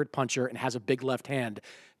accurate puncher and has a big left hand,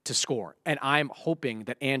 to score. And I'm hoping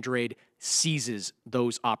that Andrade seizes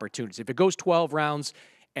those opportunities. If it goes 12 rounds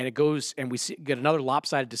and we get another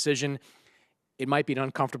lopsided decision, it might be an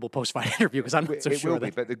uncomfortable post-fight interview because I'm not so sure. It will be,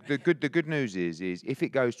 but the good news is if it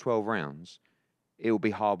goes 12 rounds, it will be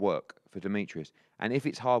hard work for Demetrius. And if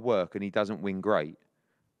it's hard work and he doesn't win great,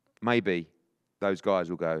 maybe those guys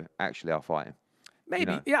will go, actually, I'll fight him.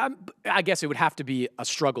 Maybe, yeah. I guess it would have to be a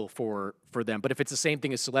struggle for them. But if it's the same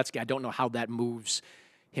thing as Seletsky, I don't know how that moves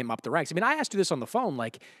him up the ranks. I mean, I asked you this on the phone,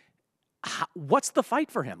 like, what's the fight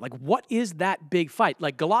for him? Like, what is that big fight?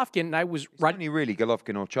 Like, Golovkin, and I was right. Only really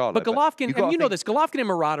Golovkin or Charlo. But Golovkin, and you know this, Golovkin and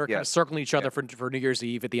Murata are kind of circling each other for New Year's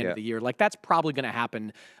Eve at the end of the year. Like, that's probably going to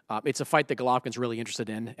happen. It's a fight that Golovkin's really interested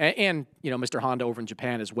in. And you know, Mr. Honda over in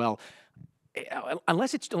Japan as well.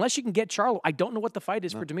 Unless you can get Charlo, I don't know what the fight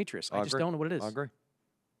is for Demetrius. I just don't know what it is. I agree.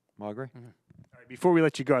 All right, before we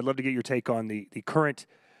let you go, I'd love to get your take on the current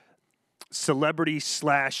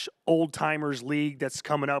celebrity/old-timers league that's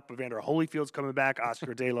coming up. Evander Holyfield's coming back,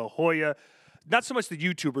 Oscar De La Hoya. Not so much the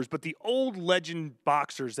YouTubers, but the old legend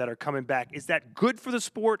boxers that are coming back. Is that good for the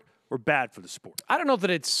sport or bad for the sport? I don't know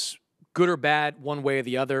that it's good or bad one way or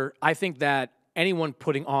the other. I think that anyone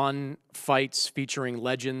putting on fights featuring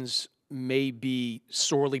legends may be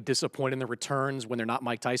sorely disappointed in the returns when they're not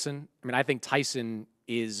Mike Tyson. I mean, I think Tyson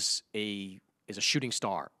is a shooting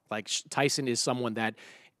star. Like, Tyson is someone that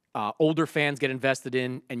older fans get invested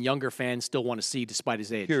in and younger fans still want to see despite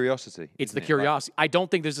his age. Curiosity. It's the curiosity. I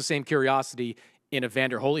don't think there's the same curiosity in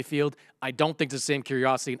Evander Holyfield. I don't think there's the same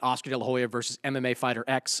curiosity in Oscar De La Hoya versus MMA Fighter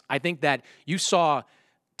X. I think that you saw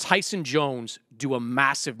Tyson Jones do a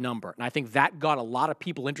massive number, and I think that got a lot of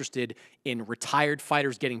people interested in retired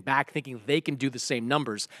fighters getting back, thinking they can do the same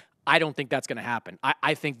numbers. I don't think that's going to happen.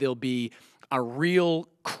 I think there'll be a real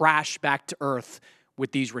crash back to earth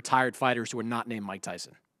with these retired fighters who are not named Mike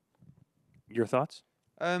Tyson. Your thoughts?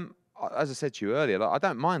 As I said to you earlier, like, I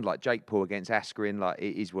don't mind like Jake Paul against Askren. Like,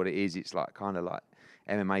 it is what it is. It's like kind of like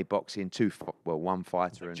MMA boxing, one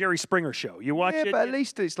fighter. And Jerry Springer show. You watch it? Yeah, but at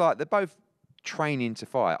least it's like they're both training to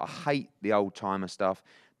fight. I hate the old timer stuff.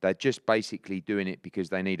 They're just basically doing it because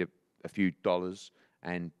they need a few dollars,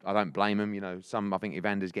 and I don't blame them. You know, I think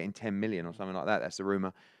Evander's getting 10 million or something like that. That's the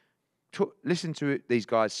rumor. Listen to these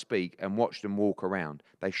guys speak and watch them walk around.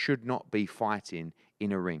 They should not be fighting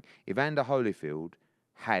in a ring. Evander Holyfield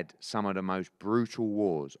had some of the most brutal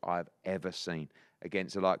wars I've ever seen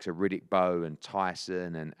against the likes of Riddick Bowe and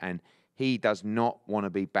Tyson, and he does not want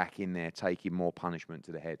to be back in there taking more punishment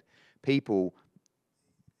to the head. People,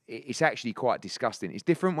 it's actually quite disgusting. It's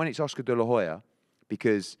different when it's Oscar De La Hoya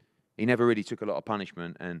because he never really took a lot of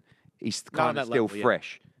punishment and he's kind of still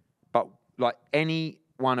fresh. But like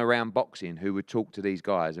anyone around boxing who would talk to these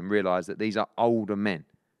guys and realise that these are older men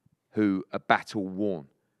who are battle worn.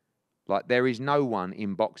 Like, there is no one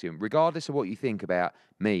in boxing, regardless of what you think about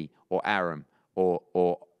me or Aram or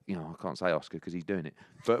you know, I can't say Oscar because he's doing it,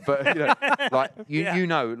 but you know, like you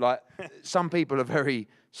know, like some people are very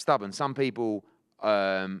stubborn. Some people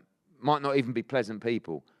might not even be pleasant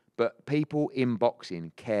people, but people in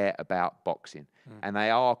boxing care about boxing, and they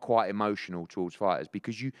are quite emotional towards fighters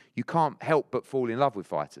because you can't help but fall in love with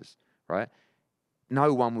fighters, right?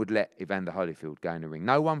 No one would let Evander Holyfield go in the ring.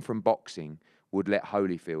 No one from boxing would let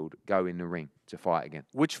Holyfield go in the ring to fight again.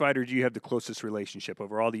 Which fighter do you have the closest relationship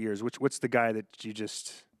over all the years? What's the guy that you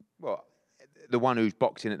just... Well, the one who's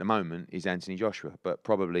boxing at the moment is Anthony Joshua, but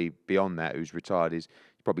probably beyond that, who's retired, is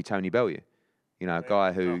probably Tony Bellew. You know, a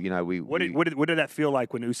guy who, you know, What did that feel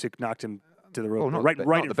like when Usyk knocked him to the rope? Well, right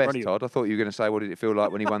not in the front best, of you. Todd. I thought you were going to say, what did it feel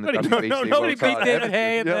like when he won the WBC No, World beat title? David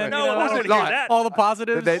Hay, and then, No, I wasn't like, hear that. all the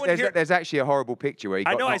positives. There's actually a horrible picture where he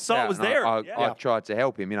got I know, I knocked saw it out, was and there. I tried to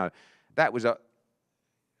help him. You know, that was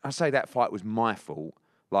I say that fight was my fault.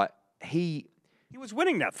 Like, he was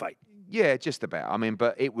winning that fight. Yeah, just about. I mean,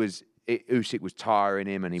 but Usyk was tiring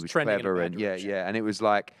him, and he was clever, and and it was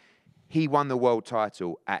like he won the world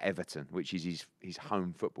title at Everton, which is his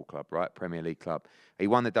home football club, right? Premier League club. He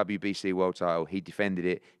won the WBC world title. He defended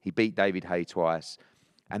it. He beat David Hay twice,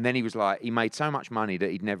 and then he was like, he made so much money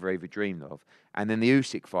that he'd never ever dreamed of. And then the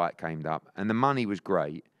Usyk fight came up, and the money was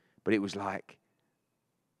great, but it was like,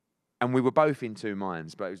 and we were both in two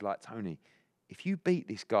minds. But it was like, Tony, if you beat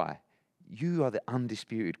this guy, you are the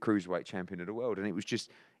undisputed cruiserweight champion of the world. And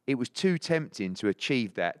it was too tempting to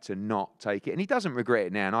achieve that, to not take it. And he doesn't regret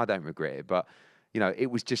it now, and I don't regret it. But, it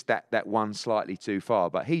was just that one slightly too far.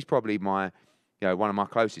 But he's probably one of my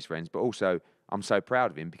closest friends. But also, I'm so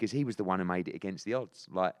proud of him because he was the one who made it against the odds.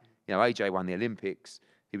 Like, AJ won the Olympics.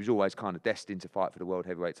 He was always kind of destined to fight for the world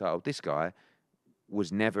heavyweight title. This guy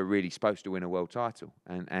was never really supposed to win a world title.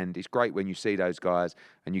 And it's great when you see those guys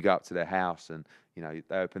and you go up to their house and, they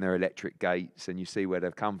open their electric gates and you see where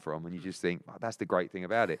they've come from and you just think, oh, that's the great thing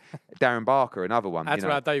about it. Darren Barker, another one. That's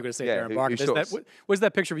what I thought you were going to say, Darren Barker. Was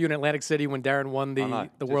that picture of you in Atlantic City when Darren won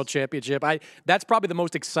the world championship? That's probably the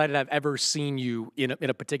most excited I've ever seen you in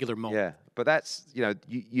a particular moment. Yeah, but that's,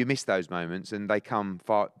 you miss those moments and they come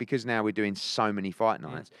far, because now we're doing so many fight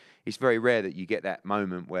nights. It's very rare that you get that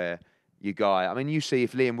moment where you see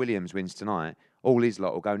if Liam Williams wins tonight, all his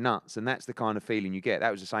lot will go nuts, and that's the kind of feeling you get. That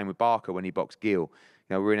was the same with Barker when he boxed Gill.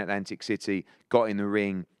 We're in Atlantic City, got in the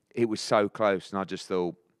ring, it was so close, and I just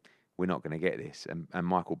thought, we're not going to get this. And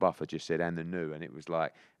Michael Buffer just said, and the new, and it was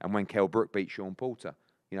like, and when Kell Brook beat Sean Porter,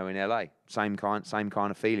 in LA, same kind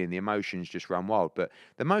of feeling. The emotions just run wild. But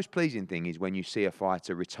the most pleasing thing is when you see a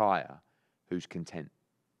fighter retire who's content.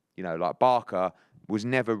 Like Barker was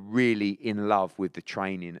never really in love with the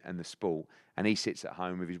training and the sport. And he sits at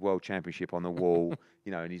home with his world championship on the wall,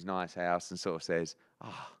 in his nice house and sort of says,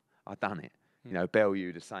 I've done it.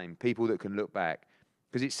 Bellew, the same. People that can look back.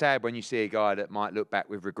 Because it's sad when you see a guy that might look back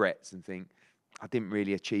with regrets and think, I didn't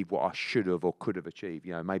really achieve what I should have or could have achieved.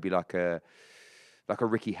 Maybe like a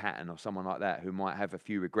Ricky Hatton or someone like that who might have a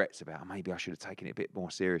few regrets about, maybe I should have taken it a bit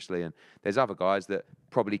more seriously. And there's other guys that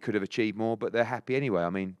probably could have achieved more, but they're happy anyway. I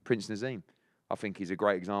mean, Prince Naseem, I think he's a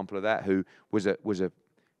great example of that, who was a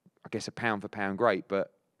I guess a pound for pound great,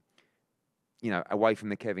 but away from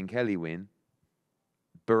the Kevin Kelly win,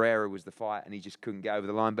 Barrera was the fight and he just couldn't get over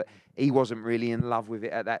the line, but he wasn't really in love with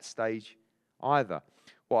it at that stage either.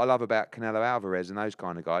 What I love about Canelo Alvarez and those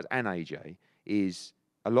kind of guys, and AJ, is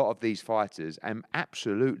a lot of these fighters, and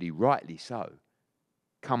absolutely rightly so,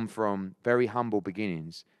 come from very humble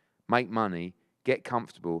beginnings, make money, get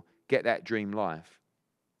comfortable, get that dream life,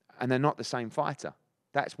 and they're not the same fighter.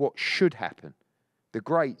 That's what should happen. The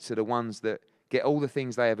greats are the ones that get all the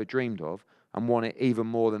things they ever dreamed of and want it even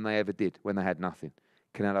more than they ever did when they had nothing.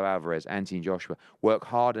 Canelo Alvarez, Anthony Joshua work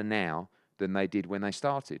harder now than they did when they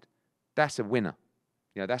started. That's a winner.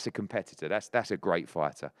 That's a competitor. That's a great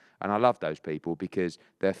fighter. And I love those people because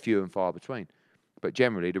they're few and far between. But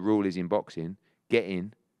generally, the rule is in boxing, get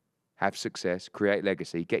in, have success, create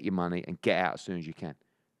legacy, get your money, and get out as soon as you can.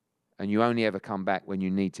 And you only ever come back when you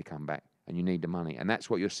need to come back and you need the money. And that's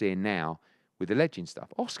what you're seeing now with the legend stuff.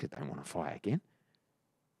 Oscar don't want to fight again.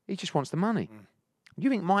 He just wants the money. You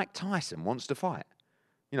think Mike Tyson wants to fight?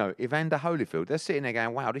 Evander Holyfield, they're sitting there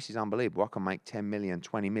going, wow, this is unbelievable. I can make 10 million,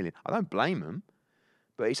 20 million. I don't blame them.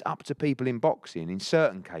 But it's up to people in boxing, in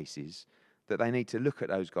certain cases, that they need to look at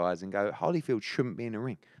those guys and go, Holyfield shouldn't be in a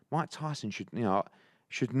ring. Mike Tyson should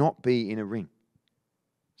not be in a ring.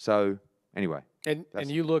 So, anyway. And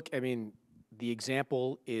you look, the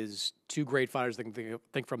example is two great fighters that can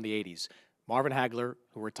think from the 80s. Marvin Hagler,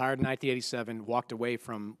 who retired in 1987, walked away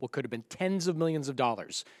from what could have been tens of millions of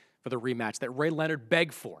dollars for the rematch that Ray Leonard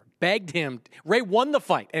begged him. Ray won the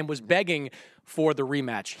fight and was begging for the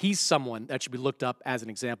rematch. He's someone that should be looked up as an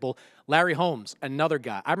example. Larry Holmes, another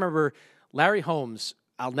guy. I remember Larry Holmes,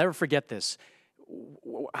 I'll never forget this,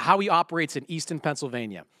 how he operates in Easton,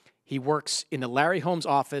 Pennsylvania. He works in the Larry Holmes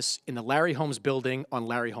office in the Larry Holmes building on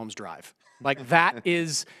Larry Holmes Drive. Like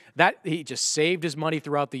he just saved his money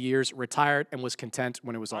throughout the years, retired, and was content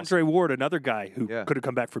when it was Andre Ward, another guy who could have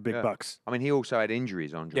come back for big bucks. He also had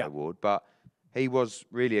injuries, Andre Ward, but he was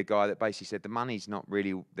really a guy that basically said, the money's not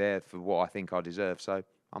really there for what I think I deserve, so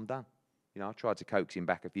I'm done. I tried to coax him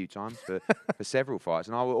back a few times for several fights,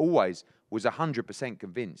 and I always was 100%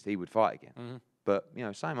 convinced he would fight again. Mm-hmm. But,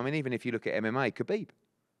 same. Even if you look at MMA, Khabib,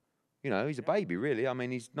 he's a baby, really.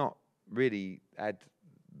 He's not really had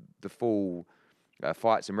the full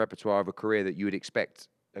fights and repertoire of a career that you would expect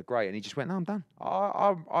are great. And he just went, no, I'm done.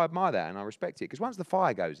 I admire that and I respect it. Because once the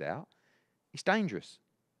fire goes out, it's dangerous.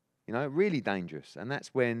 Really dangerous. And that's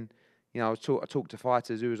when, I talked to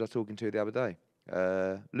fighters. Who was I talking to the other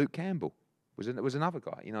day? Luke Campbell was another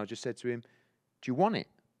guy. I just said to him, do you want it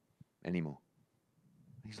anymore?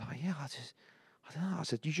 He's like, yeah, I don't know. I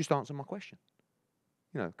said, you just answer my question.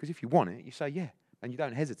 Because if you want it, you say yeah. And you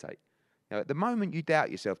don't hesitate. At the moment you doubt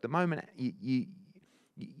yourself, the moment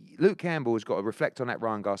Luke Campbell has got to reflect on that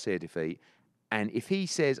Ryan Garcia defeat, and if he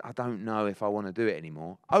says, I don't know if I want to do it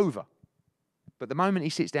anymore, over. But the moment he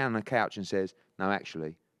sits down on the couch and says, no,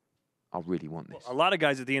 actually, I really want this. A lot of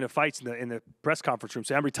guys at the end of fights in the press conference room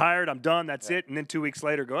say, I'm retired, I'm done, that's it. And then 2 weeks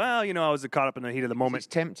later go, well, you know, I was caught up in the heat of the moment.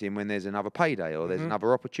 It's tempting when there's another payday or there's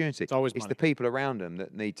another opportunity. It's always It's money. the people around them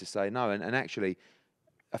that need to say no. And actually,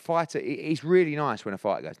 a fighter, it's really nice when a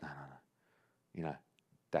fighter goes, no. You know,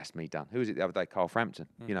 that's me done. Who was it the other day? Carl Frampton.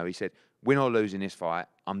 You know, he said, win or lose in this fight,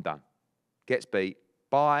 I'm done. Gets beat.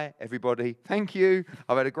 Bye, everybody. Thank you.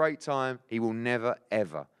 I've had a great time. He will never,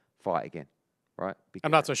 ever fight again. Right? Because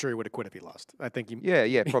I'm not so sure he would have quit if he lost. I think he,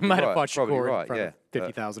 yeah, probably he might have right, fought probably Shakur right, in front of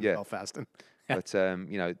 50,000 yeah. in Belfast. But,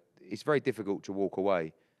 you know, it's very difficult to walk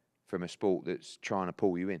away from a sport that's trying to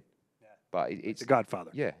pull you in. Yeah. But it's the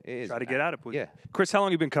Godfather. Yeah, it is. Try to get out of it. Yeah. Chris, how long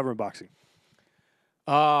have you been covering boxing?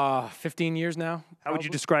 15 years now. How would you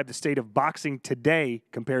describe the state of boxing today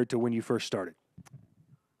compared to when you first started?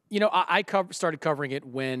 You know, I started covering it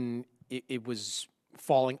when it was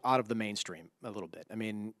falling out of the mainstream a little bit. I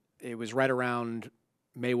mean, it was right around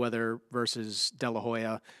Mayweather versus De La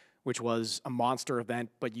Hoya, which was a monster event,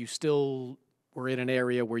 but you still were in an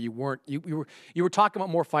area where you weren't you were talking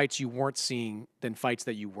about more fights you weren't seeing than fights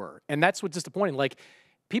that you were. And that's what's disappointing. Like,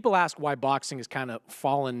 people ask why boxing has kind of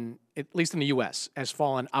fallen, at least in the U.S., has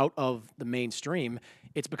fallen out of the mainstream.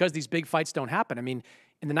 It's because these big fights don't happen. I mean,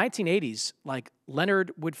 in the 1980s, like,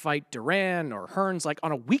 Leonard would fight Duran or Hearns like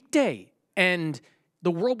on a weekday, and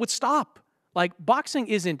the world would stop. Like, boxing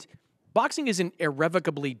isn't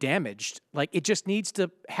irrevocably damaged. Like, it just needs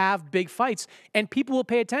to have big fights, and people will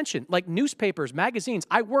pay attention. Like, newspapers, magazines.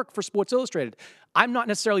 I work for Sports Illustrated. I'm not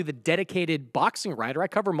necessarily the dedicated boxing writer. I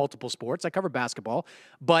cover multiple sports. I cover basketball.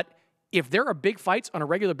 But if there are big fights on a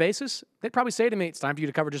regular basis, they'd probably say to me, it's time for you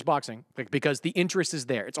to cover just boxing, because the interest is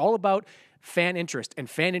there. It's all about fan interest, and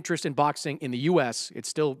fan interest in boxing in the U.S., it's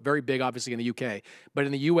still very big, obviously, in the U.K., but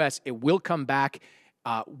in the U.S., it will come back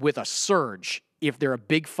with a surge if there are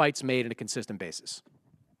big fights made on a consistent basis.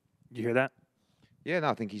 You hear that? Yeah, no,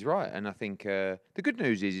 I think he's right. And I think the good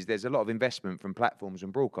news is there's a lot of investment from platforms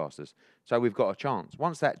and broadcasters. So we've got a chance.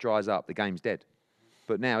 Once that dries up, the game's dead.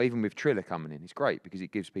 But now, even with Triller coming in, it's great because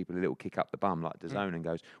it gives people a little kick up the bum like DAZN and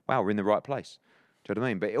goes, wow, we're in the right place. Do you know what I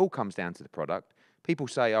mean? But it all comes down to the product. People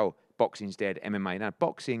say, oh, boxing's dead, MMA. No,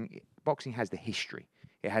 boxing has the history.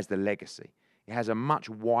 It has the legacy. It has a much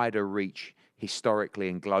wider reach historically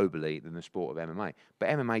and globally than the sport of MMA. But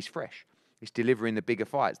MMA's fresh. It's delivering the bigger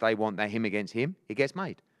fights. They want their him against him. It gets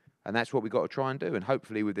made. And that's what we've got to try and do. And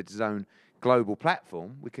hopefully with the DAZN global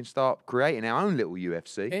platform, we can start creating our own little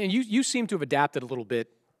UFC. And you seem to have adapted a little bit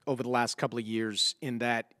over the last couple of years in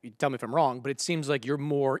that, tell me if I'm wrong, but it seems like you're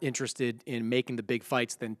more interested in making the big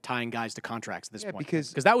fights than tying guys to contracts at this point.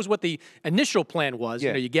 Because that was what the initial plan was. Yeah.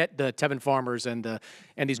 You know, you get the Tevin Farmers and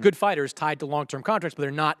these good fighters tied to long-term contracts, but they're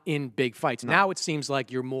not in big fights. No. Now it seems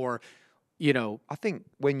like you're more, you know. I think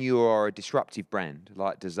when you are a disruptive brand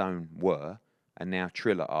like DAZN were, and now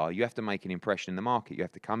Triller are, you have to make an impression in the market. You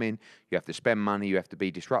have to come in, you have to spend money, you have to be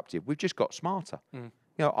disruptive. We've just got smarter.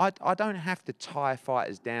 You know, I don't have to tie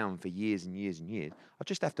fighters down for years and years and years. I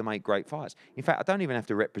just have to make great fights. In fact, I don't even have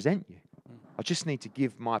to represent you. I just need to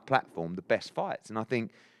give my platform the best fights. And I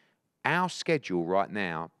think our schedule right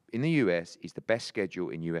now in the US is the best schedule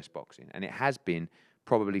in US boxing. And it has been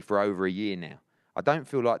probably for over a year now. I don't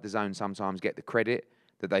feel like DAZN sometimes get the credit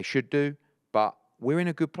that they should do, but we're in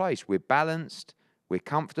a good place. We're balanced, we're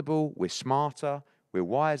comfortable, we're smarter, we're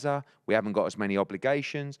wiser, we haven't got as many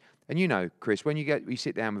obligations. And you know, Chris, when you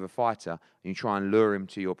sit down with a fighter and you try and lure him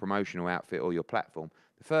to your promotional outfit or your platform,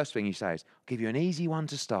 the first thing you say is, I'll give you an easy one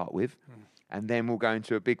to start with, and then we'll go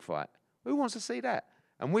into a big fight. Who wants to see that?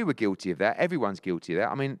 And we were guilty of that. Everyone's guilty of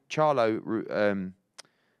that. I mean, Charlo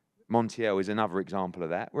Montiel is another example of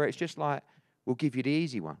that, where it's just like, we'll give you the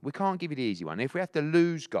easy one. We can't give you the easy one. If we have to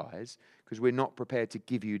lose guys because we're not prepared to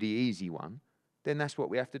give you the easy one, then that's what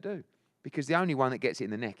we have to do. Because the only one that gets it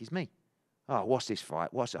in the neck is me. Oh, what's this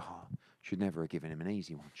fight? What's it? Oh, should never have given him an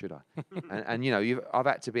easy one, should I? and you know, I've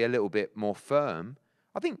had to be a little bit more firm.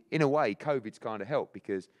 I think, in a way, COVID's kind of helped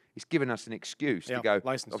because it's given us an excuse to go,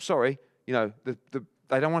 license. I'm sorry, you know,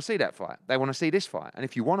 they don't want to see that fight. They want to see this fight. And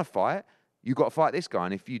if you want to fight, you've got to fight this guy.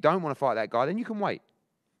 And if you don't want to fight that guy, then you can wait.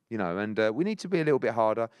 You know, and we need to be a little bit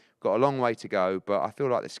harder. Got a long way to go, but I feel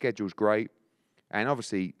like the schedule's great. And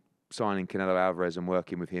obviously, signing Canelo Alvarez and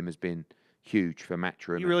working with him has been huge for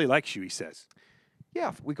Matchroom. He really likes you, he says.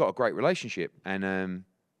 Yeah, we got a great relationship. And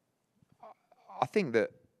I think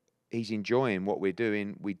that he's enjoying what we're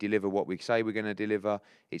doing. We deliver what we say we're going to deliver.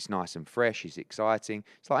 It's nice and fresh. It's exciting.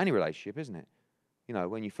 It's like any relationship, isn't it? You know,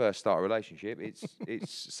 when you first start a relationship,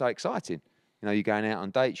 it's so exciting. You know, you're going out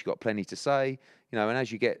on dates, you've got plenty to say. You know, and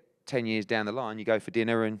as you get 10 years down the line, you go for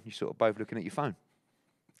dinner and you're sort of both looking at your phone.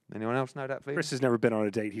 Anyone else know that feeling? Chris has never been on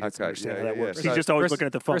a date. He doesn't understand how that works. Yeah. He's just always Chris- looking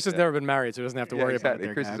at the phone. Chris has never been married, so he doesn't have to worry exactly.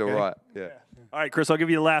 about it. Chris there, is guy, all okay? right. Yeah. All right, Chris, I'll give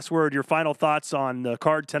you the last word. Your final thoughts on the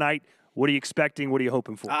card tonight. What are you expecting? What are you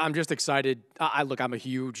hoping for? I'm just excited. Look, I'm a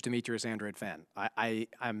huge Demetrius Andrade fan.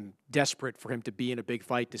 I'm desperate for him to be in a big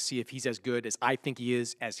fight to see if he's as good as I think he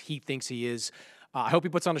is, as he thinks he is. I hope he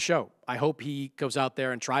puts on a show. I hope he goes out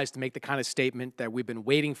there and tries to make the kind of statement that we've been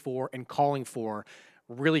waiting for and calling for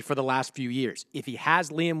really for the last few years. If he has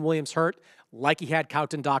Liam Williams hurt, like he had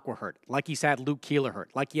Kauton Dakwa hurt, like he's had Luke Keeler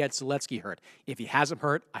hurt, like he had Seletsky hurt, if he has him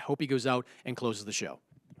hurt, I hope he goes out and closes the show.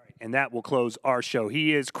 And that will close our show.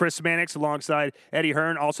 He is Chris Mannix alongside Eddie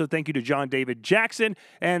Hearn. Also, thank you to John David Jackson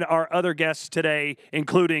and our other guests today,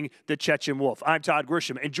 including the Chechen Wolf. I'm Todd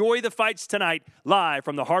Grisham. Enjoy the fights tonight live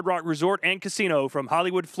from the Hard Rock Resort and Casino from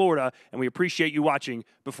Hollywood, Florida, and we appreciate you watching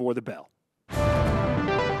Before the Bell.